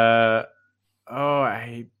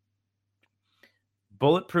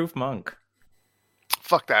 Bulletproof Monk.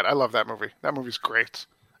 Fuck that. I love that movie. That movie's great.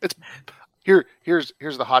 It's here's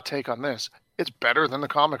the hot take on this. It's better than the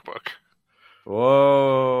comic book.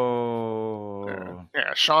 Whoa.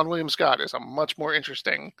 Yeah, Sean William Scott is a much more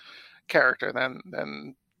interesting character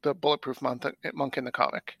than the Bulletproof Monk in the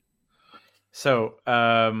comic. So,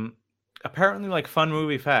 apparently, like fun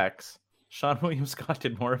movie facts, Sean William Scott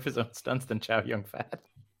did more of his own stunts than Chow Yun-Fat.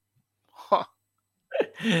 Huh.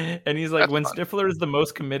 And he's like, That's when fun. Stifler is the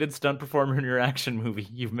most committed stunt performer in your action movie,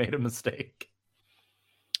 you've made a mistake.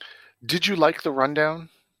 Did you like The Rundown?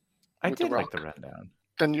 I With did The like Rock? The Rundown.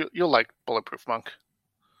 Then you'll like Bulletproof Monk.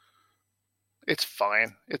 It's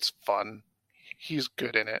fine. It's fun. He's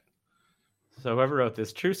good in it. So whoever wrote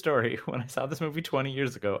this, true story, when I saw this movie 20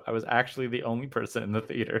 years ago, I was actually the only person in the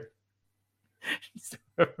theater.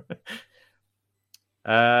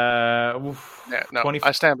 Yeah, no, 20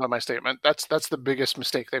 I stand by my statement. That's the biggest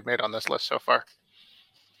mistake they've made on this list so far.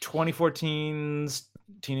 2014's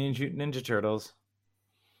Teenage Mutant Ninja Turtles.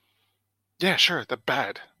 Yeah, sure. The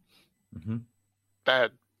bad Mm-hmm.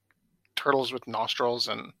 turtles with nostrils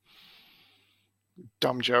and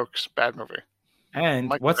dumb jokes. Bad movie. And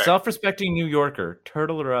Mike what Bay. self-respecting New Yorker,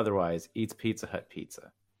 turtle or otherwise, eats Pizza Hut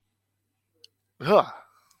pizza? Ugh.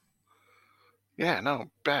 Yeah,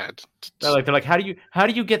 no, bad. They're like, how do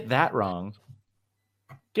you get that wrong?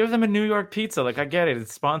 Give them a New York pizza. Like, I get it,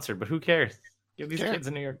 it's sponsored, but who cares? Give these kids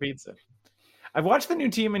a New York pizza. I've watched the new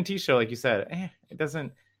TMNT show, like you said. It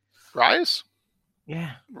doesn't. Rise?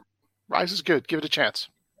 Yeah, Rise is good. Give it a chance.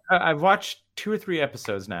 I've watched 2 or 3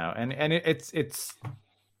 episodes now, and it's.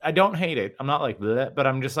 I don't hate it. I'm not like bleh, but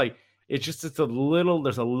I'm just like it's a little.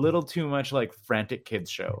 There's a little too much like frantic kids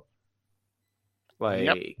show. Like,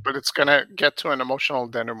 Yep, but it's gonna get to an emotional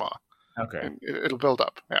denouement. okay. And it'll build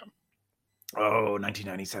up. Yeah. Oh,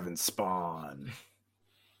 1997 Spawn.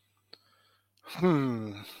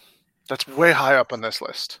 That's way high up on this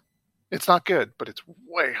list. It's not good, but it's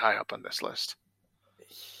way high up on this list.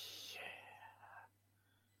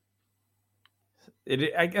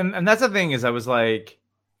 And that's the thing is, I was like,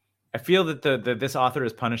 I feel that this author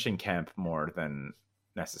is punishing Kemp more than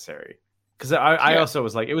necessary. Because I also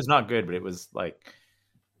was like, it was not good, but it was like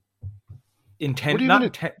seemed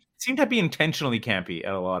to be intentionally campy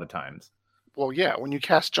at a lot of times. Well, yeah, when you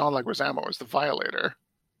cast John Leguizamo as the Violator,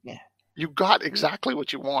 yeah, you got exactly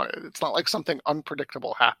what you wanted. It's not like something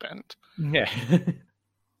unpredictable happened. Yeah.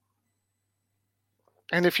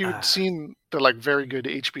 And if you'd seen the like very good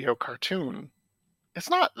HBO cartoon, it's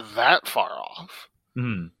not that far off.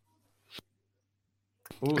 Mm.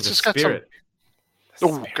 Ooh, It's the just got Spirit.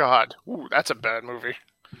 Oh God, ooh, that's a bad movie.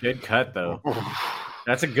 Good cut though.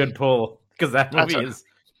 That's a good pull because that movie is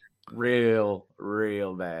real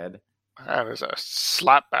bad. That is a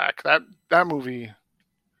slapback. That movie.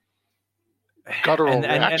 Guttural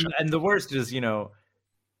reaction. And the worst is,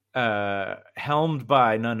 helmed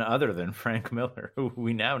by none other than Frank Miller, who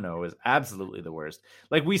we now know is absolutely the worst.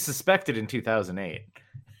 Like, we suspected in 2008,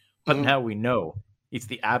 but now we know he's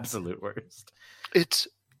the absolute worst. It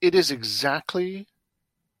is exactly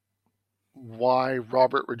why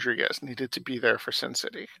Robert Rodriguez needed to be there for Sin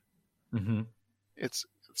City. Mm-hmm. It's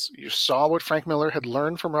you saw what Frank Miller had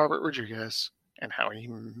learned from Robert Rodriguez and how he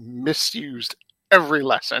misused every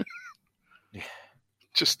lesson. Yeah.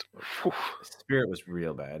 Just, whew, Spirit was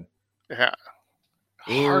real bad. yeah,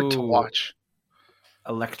 hard to Ooh. watch.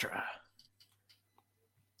 Elektra.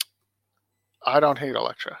 I don't hate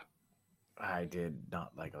Elektra. I did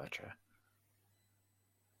not like Elektra.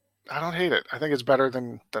 I don't hate it. I think it's better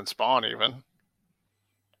than Spawn even.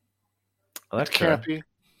 Elektra, It's campy.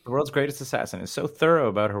 the world's greatest assassin, is so thorough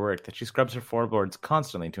about her work that she scrubs her floorboards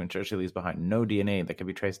constantly to ensure she leaves behind no DNA that can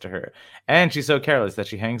be traced to her. And she's so careless that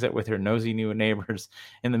she hangs out with her nosy new neighbors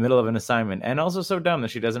in the middle of an assignment, and also so dumb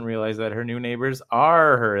that she doesn't realize that her new neighbors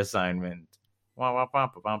are her assignment. Wah, wah, wah,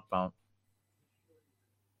 wah, wah.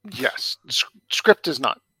 Yes, script is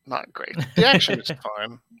not great. The action is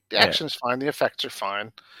fine. The Yeah. action is fine. The effects are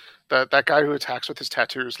fine. That guy who attacks with his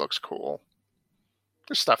tattoos looks cool.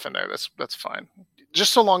 There's stuff in there that's fine.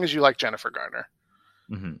 Just so long as you like Jennifer Garner.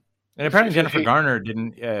 Mm-hmm. And apparently if you Jennifer hate- Garner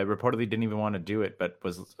reportedly didn't even want to do it, but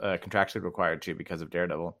was contractually required to because of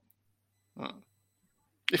Daredevil.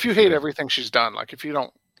 If you hate everything she's done, like if you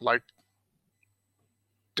don't like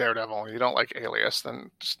Daredevil, you don't like Alias, then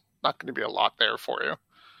it's not going to be a lot there for you.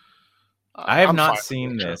 I have I'm not fine with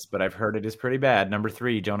seen it. this, but I've heard it is pretty bad. Number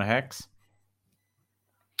 3, Jonah Hex.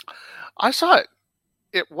 I saw it.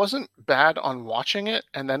 It wasn't bad on watching it,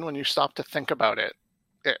 and then when you stop to think about it,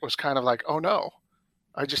 it was kind of like, oh no,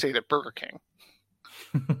 I just ate at Burger King.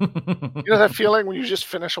 You know that feeling when you just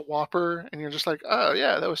finish a Whopper and you're just like, oh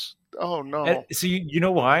yeah, that was, oh no. And so you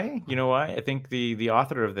know why? You know why? I think the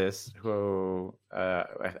author of this, who I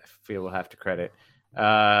feel we'll have to credit,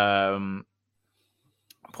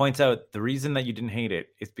 points out the reason that you didn't hate it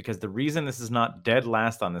is because the reason this is not dead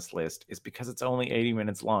last on this list is because it's only 80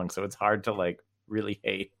 minutes long, so it's hard to like really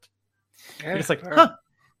hate. Yeah, You're just like, fair. huh?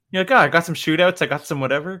 You're like, oh, I got some shootouts, I got some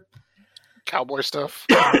whatever. Cowboy stuff.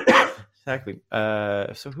 Exactly.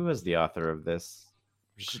 So who is the author of this?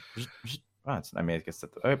 I guess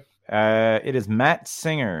it is Matt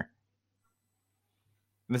Singer.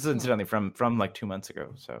 This is incidentally from like 2 months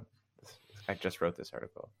ago. So I just wrote this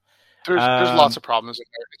article. There's lots of problems in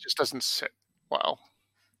there. It just doesn't sit well.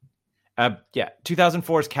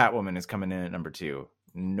 2004's Catwoman is coming in at number 2.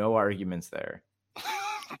 No arguments there.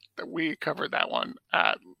 We covered that one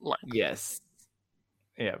at length. Yes.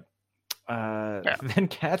 Yeah. Then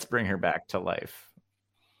cats bring her back to life.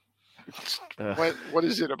 What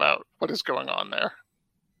is it about? What is going on there?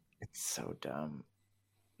 It's so dumb.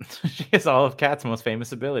 She has all of Cat's most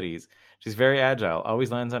famous abilities. She's very agile,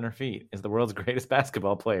 always lands on her feet, is the world's greatest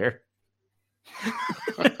basketball player.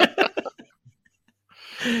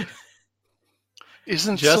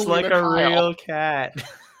 Isn't Just Selena like a Kyle. real cat.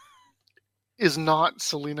 Is not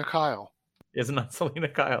Selena Kyle. Is not Selena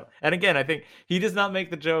Kyle. And again, I think he does not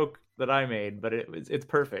make the joke that I made, but it's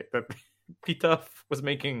perfect. But P. Tuff was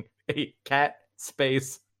making a cat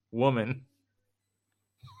space woman.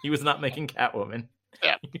 He was not making Catwoman.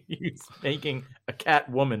 Yeah. He was making a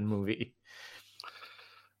Catwoman movie.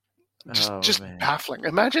 Just baffling.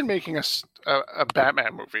 Imagine making a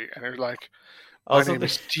Batman movie and you're like, my Also, name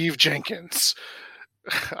is Steve Jenkins.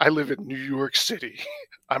 I live in New York City.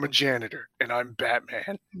 I'm a janitor and I'm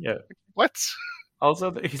Batman. yeah. What? Also,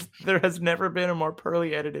 there has never been a more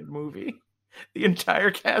poorly edited movie. The entire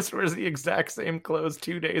cast wears the exact same clothes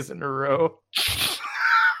 2 days in a row.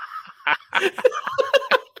 I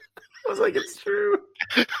was like, it's true.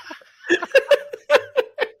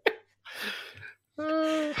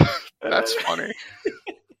 That's funny.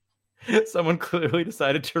 Someone clearly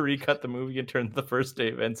decided to recut the movie and turn the first day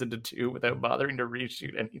events into 2 without bothering to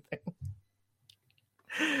reshoot anything.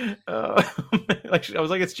 I was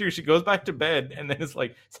like, it's true. She goes back to bed, and then it's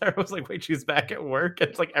like Sarah was like, wait, she's back at work. And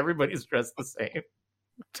it's like everybody's dressed the same.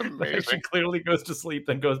 It's Like, amazing. she clearly goes to sleep,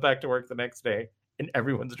 then goes back to work the next day, and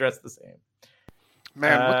everyone's dressed the same.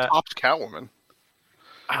 Man, what tops Catwoman?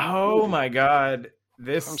 Oh my god, I'm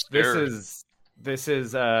this scared. is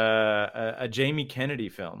a Jamie Kennedy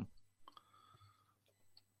film.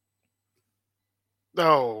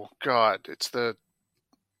 Oh God, it's the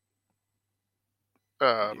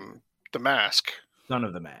Mask. Son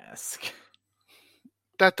of the Mask.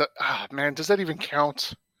 Man, does that even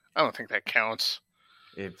count? I don't think that counts.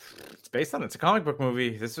 It's based on it's a comic book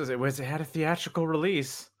movie. It had a theatrical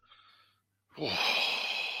release.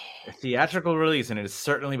 A theatrical release, and it is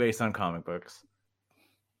certainly based on comic books.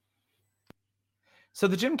 So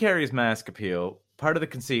the Jim Carrey's mask appeal, part of the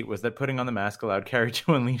conceit was that putting on the mask allowed Carrey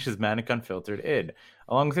to unleash his manic, unfiltered id,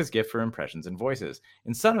 along with his gift for impressions and voices.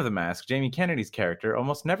 In Son of the Mask, Jamie Kennedy's character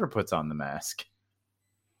almost never puts on the mask.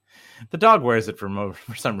 The dog wears it for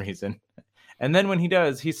some reason. And then when he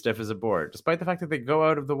does, he's stiff as a board, despite the fact that they go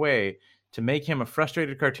out of the way to make him a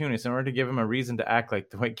frustrated cartoonist in order to give him a reason to act like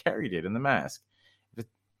the way Carrey did in The Mask.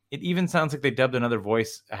 It even sounds like they dubbed another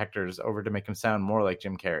voice actors over to make him sound more like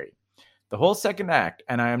Jim Carrey. The whole second act,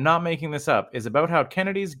 and I am not making this up, is about how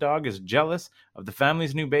Kennedy's dog is jealous of the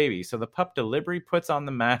family's new baby, so the pup deliberately puts on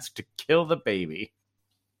the mask to kill the baby.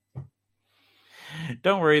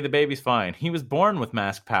 Don't worry, the baby's fine. He was born with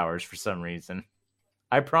mask powers for some reason.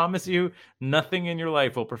 I promise you, nothing in your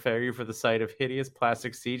life will prepare you for the sight of hideous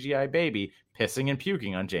plastic CGI baby pissing and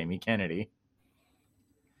puking on Jamie Kennedy.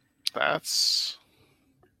 That's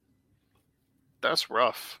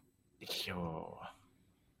rough. Yo.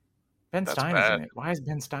 Ben That's Stein bad. is in it. Why is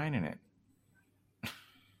Ben Stein in it?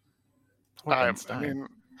 Poor I Ben Stein. mean,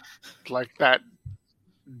 like that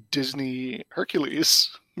Disney Hercules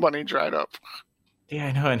money dried up. Yeah,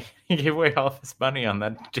 I know, and he gave away all of his money on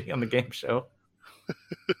the game show.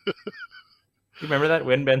 You remember that?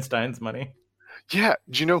 Win Ben Stein's money? Yeah.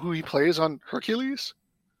 Do you know who he plays on Hercules?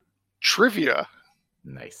 Trivia.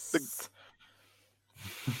 Nice.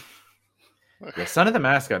 Yeah, Son of the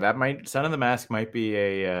Mask. Son of the Mask might be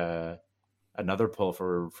a another pull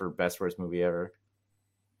for best worst movie ever.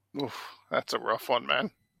 Oof, that's a rough one,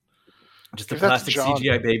 man. Just a If that's plastic John-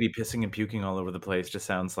 CGI baby pissing and puking all over the place. Just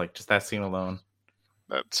sounds like just that scene alone.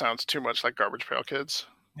 That sounds too much like Garbage Pail Kids.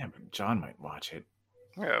 Yeah, but John might watch it.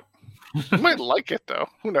 Yeah. You might like it though.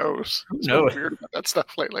 Who knows? Who It's knows? been weird about that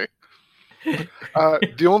stuff lately.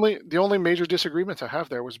 The only major disagreement I have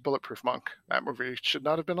there was Bulletproof Monk. That movie should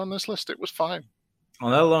not have been on this list. It was fine.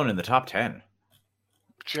 Well, let alone in the top 10.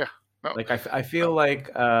 But yeah. No. Like I feel like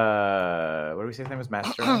what do we say his name was?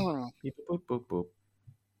 Master. Beep, boop, boop, boop.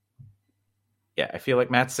 Yeah, I feel like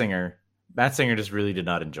Matt Singer just really did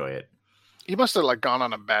not enjoy it. He must have like gone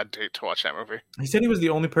on a bad date to watch that movie. He said he was the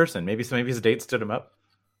only person. Maybe his date stood him up.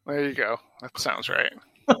 There you go. That sounds right.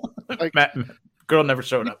 Matt, girl never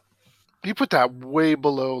showed up. He put that way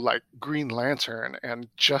below like Green Lantern and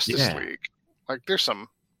Justice Yeah. League. Like there's some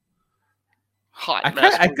hot I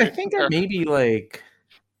mess. movies think there. that maybe like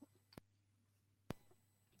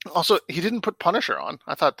Also, he didn't put Punisher on.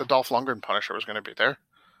 I thought the Dolph Lundgren Punisher was going to be there.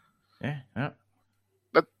 yeah.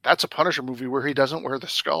 That's a Punisher movie where he doesn't wear the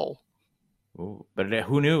skull, Ooh, but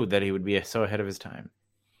who knew that he would be so ahead of his time?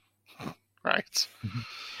 right?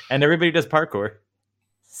 And everybody does parkour.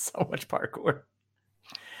 So much parkour.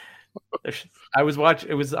 I was watching.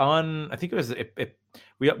 It was on. I think it was.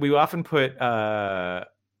 We often put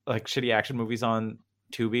like shitty action movies on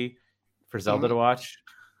Tubi for Zelda to watch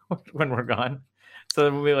when we're gone. So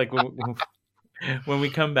then we like when we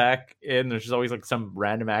come back in, there's always like some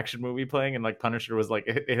random action movie playing, and like Punisher was like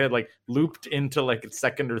it had like looped into like its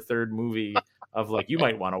second or third movie of like you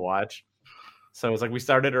might want to watch. So it was like we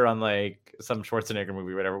started her on like some Schwarzenegger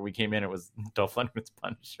movie, whatever. We came in, it was Dolph Lundgren's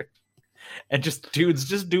Punisher, and just dudes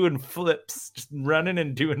just doing flips, just running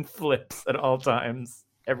and doing flips at all times.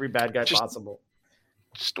 Every bad guy possible.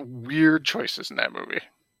 Just weird choices in that movie.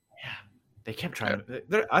 They kept trying.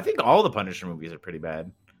 I think all the Punisher movies are pretty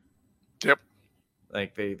bad. Yep.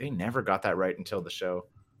 Like they never got that right until the show.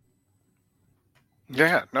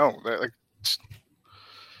 Yeah. No. Like It's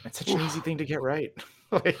such an easy thing to get right.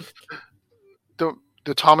 Like,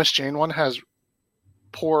 the Thomas Jane one has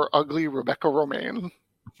poor, ugly Rebecca Romaine.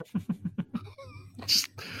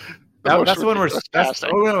 that's the one where. casting.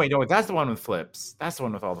 No, that's the one with flips. That's the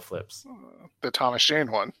one with all the flips. The Thomas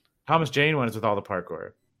Jane one. Thomas Jane one is with all the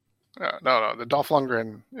parkour. No. The Dolph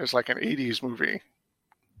Lundgren is like an 80s movie.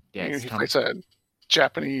 Yeah, he it's plays a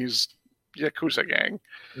Japanese Yakuza gang.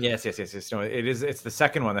 Yes. No, it is. It's the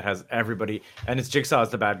second one that has everybody, and it's Jigsaw as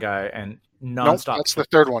the bad guy, and Nope, nonstop. that's the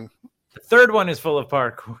third one. The third one is full of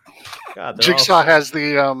parkour. God, they're Jigsaw has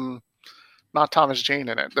the not Thomas Jane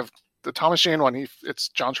in it. The Thomas Jane one, it's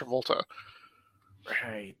John Travolta.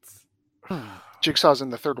 right. Jigsaw's in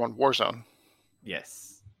the third one, Warzone.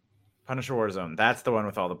 Yes, Punisher Warzone. That's the one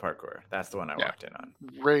with all the parkour. That's the one I Yeah. walked in on.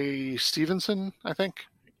 Ray Stevenson, I think,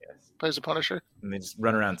 Yes, plays the Punisher. and they just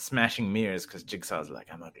run around smashing mirrors because Jigsaw's like,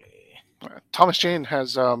 I'm ugly. Thomas Jane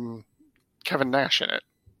has Kevin Nash in it.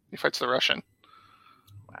 He fights the Russian.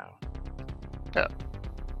 Wow. Yeah.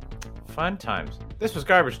 Fun times. This was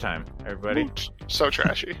garbage time, everybody. So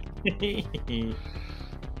trashy.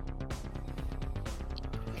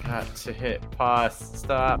 Got to hit pause.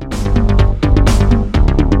 Stop.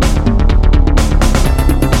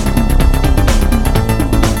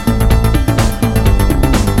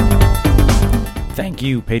 Thank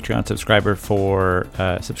you, Patreon subscriber, for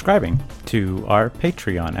subscribing to our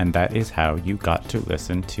Patreon, and that is how you got to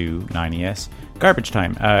listen to 9ES Garbage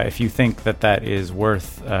Time. If you think that is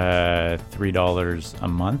worth $3 a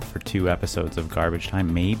month for 2 episodes of Garbage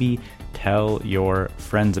Time, maybe tell your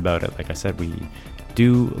friends about it. Like I said, we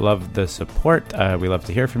do love the support. We love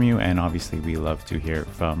to hear from you, and obviously we love to hear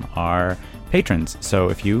from our patrons. So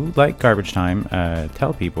if you like Garbage Time,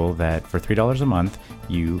 tell people that for $3 a month,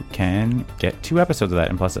 you can get 2 episodes of that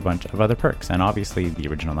and plus a bunch of other perks. And obviously the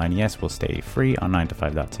original 9ES will stay free on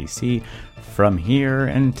 9to5.cc from here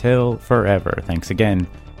until forever. Thanks again.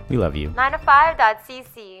 We love you.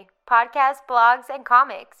 9to5.cc. Podcasts, blogs, and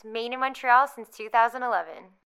comics. Made in Montreal since 2011.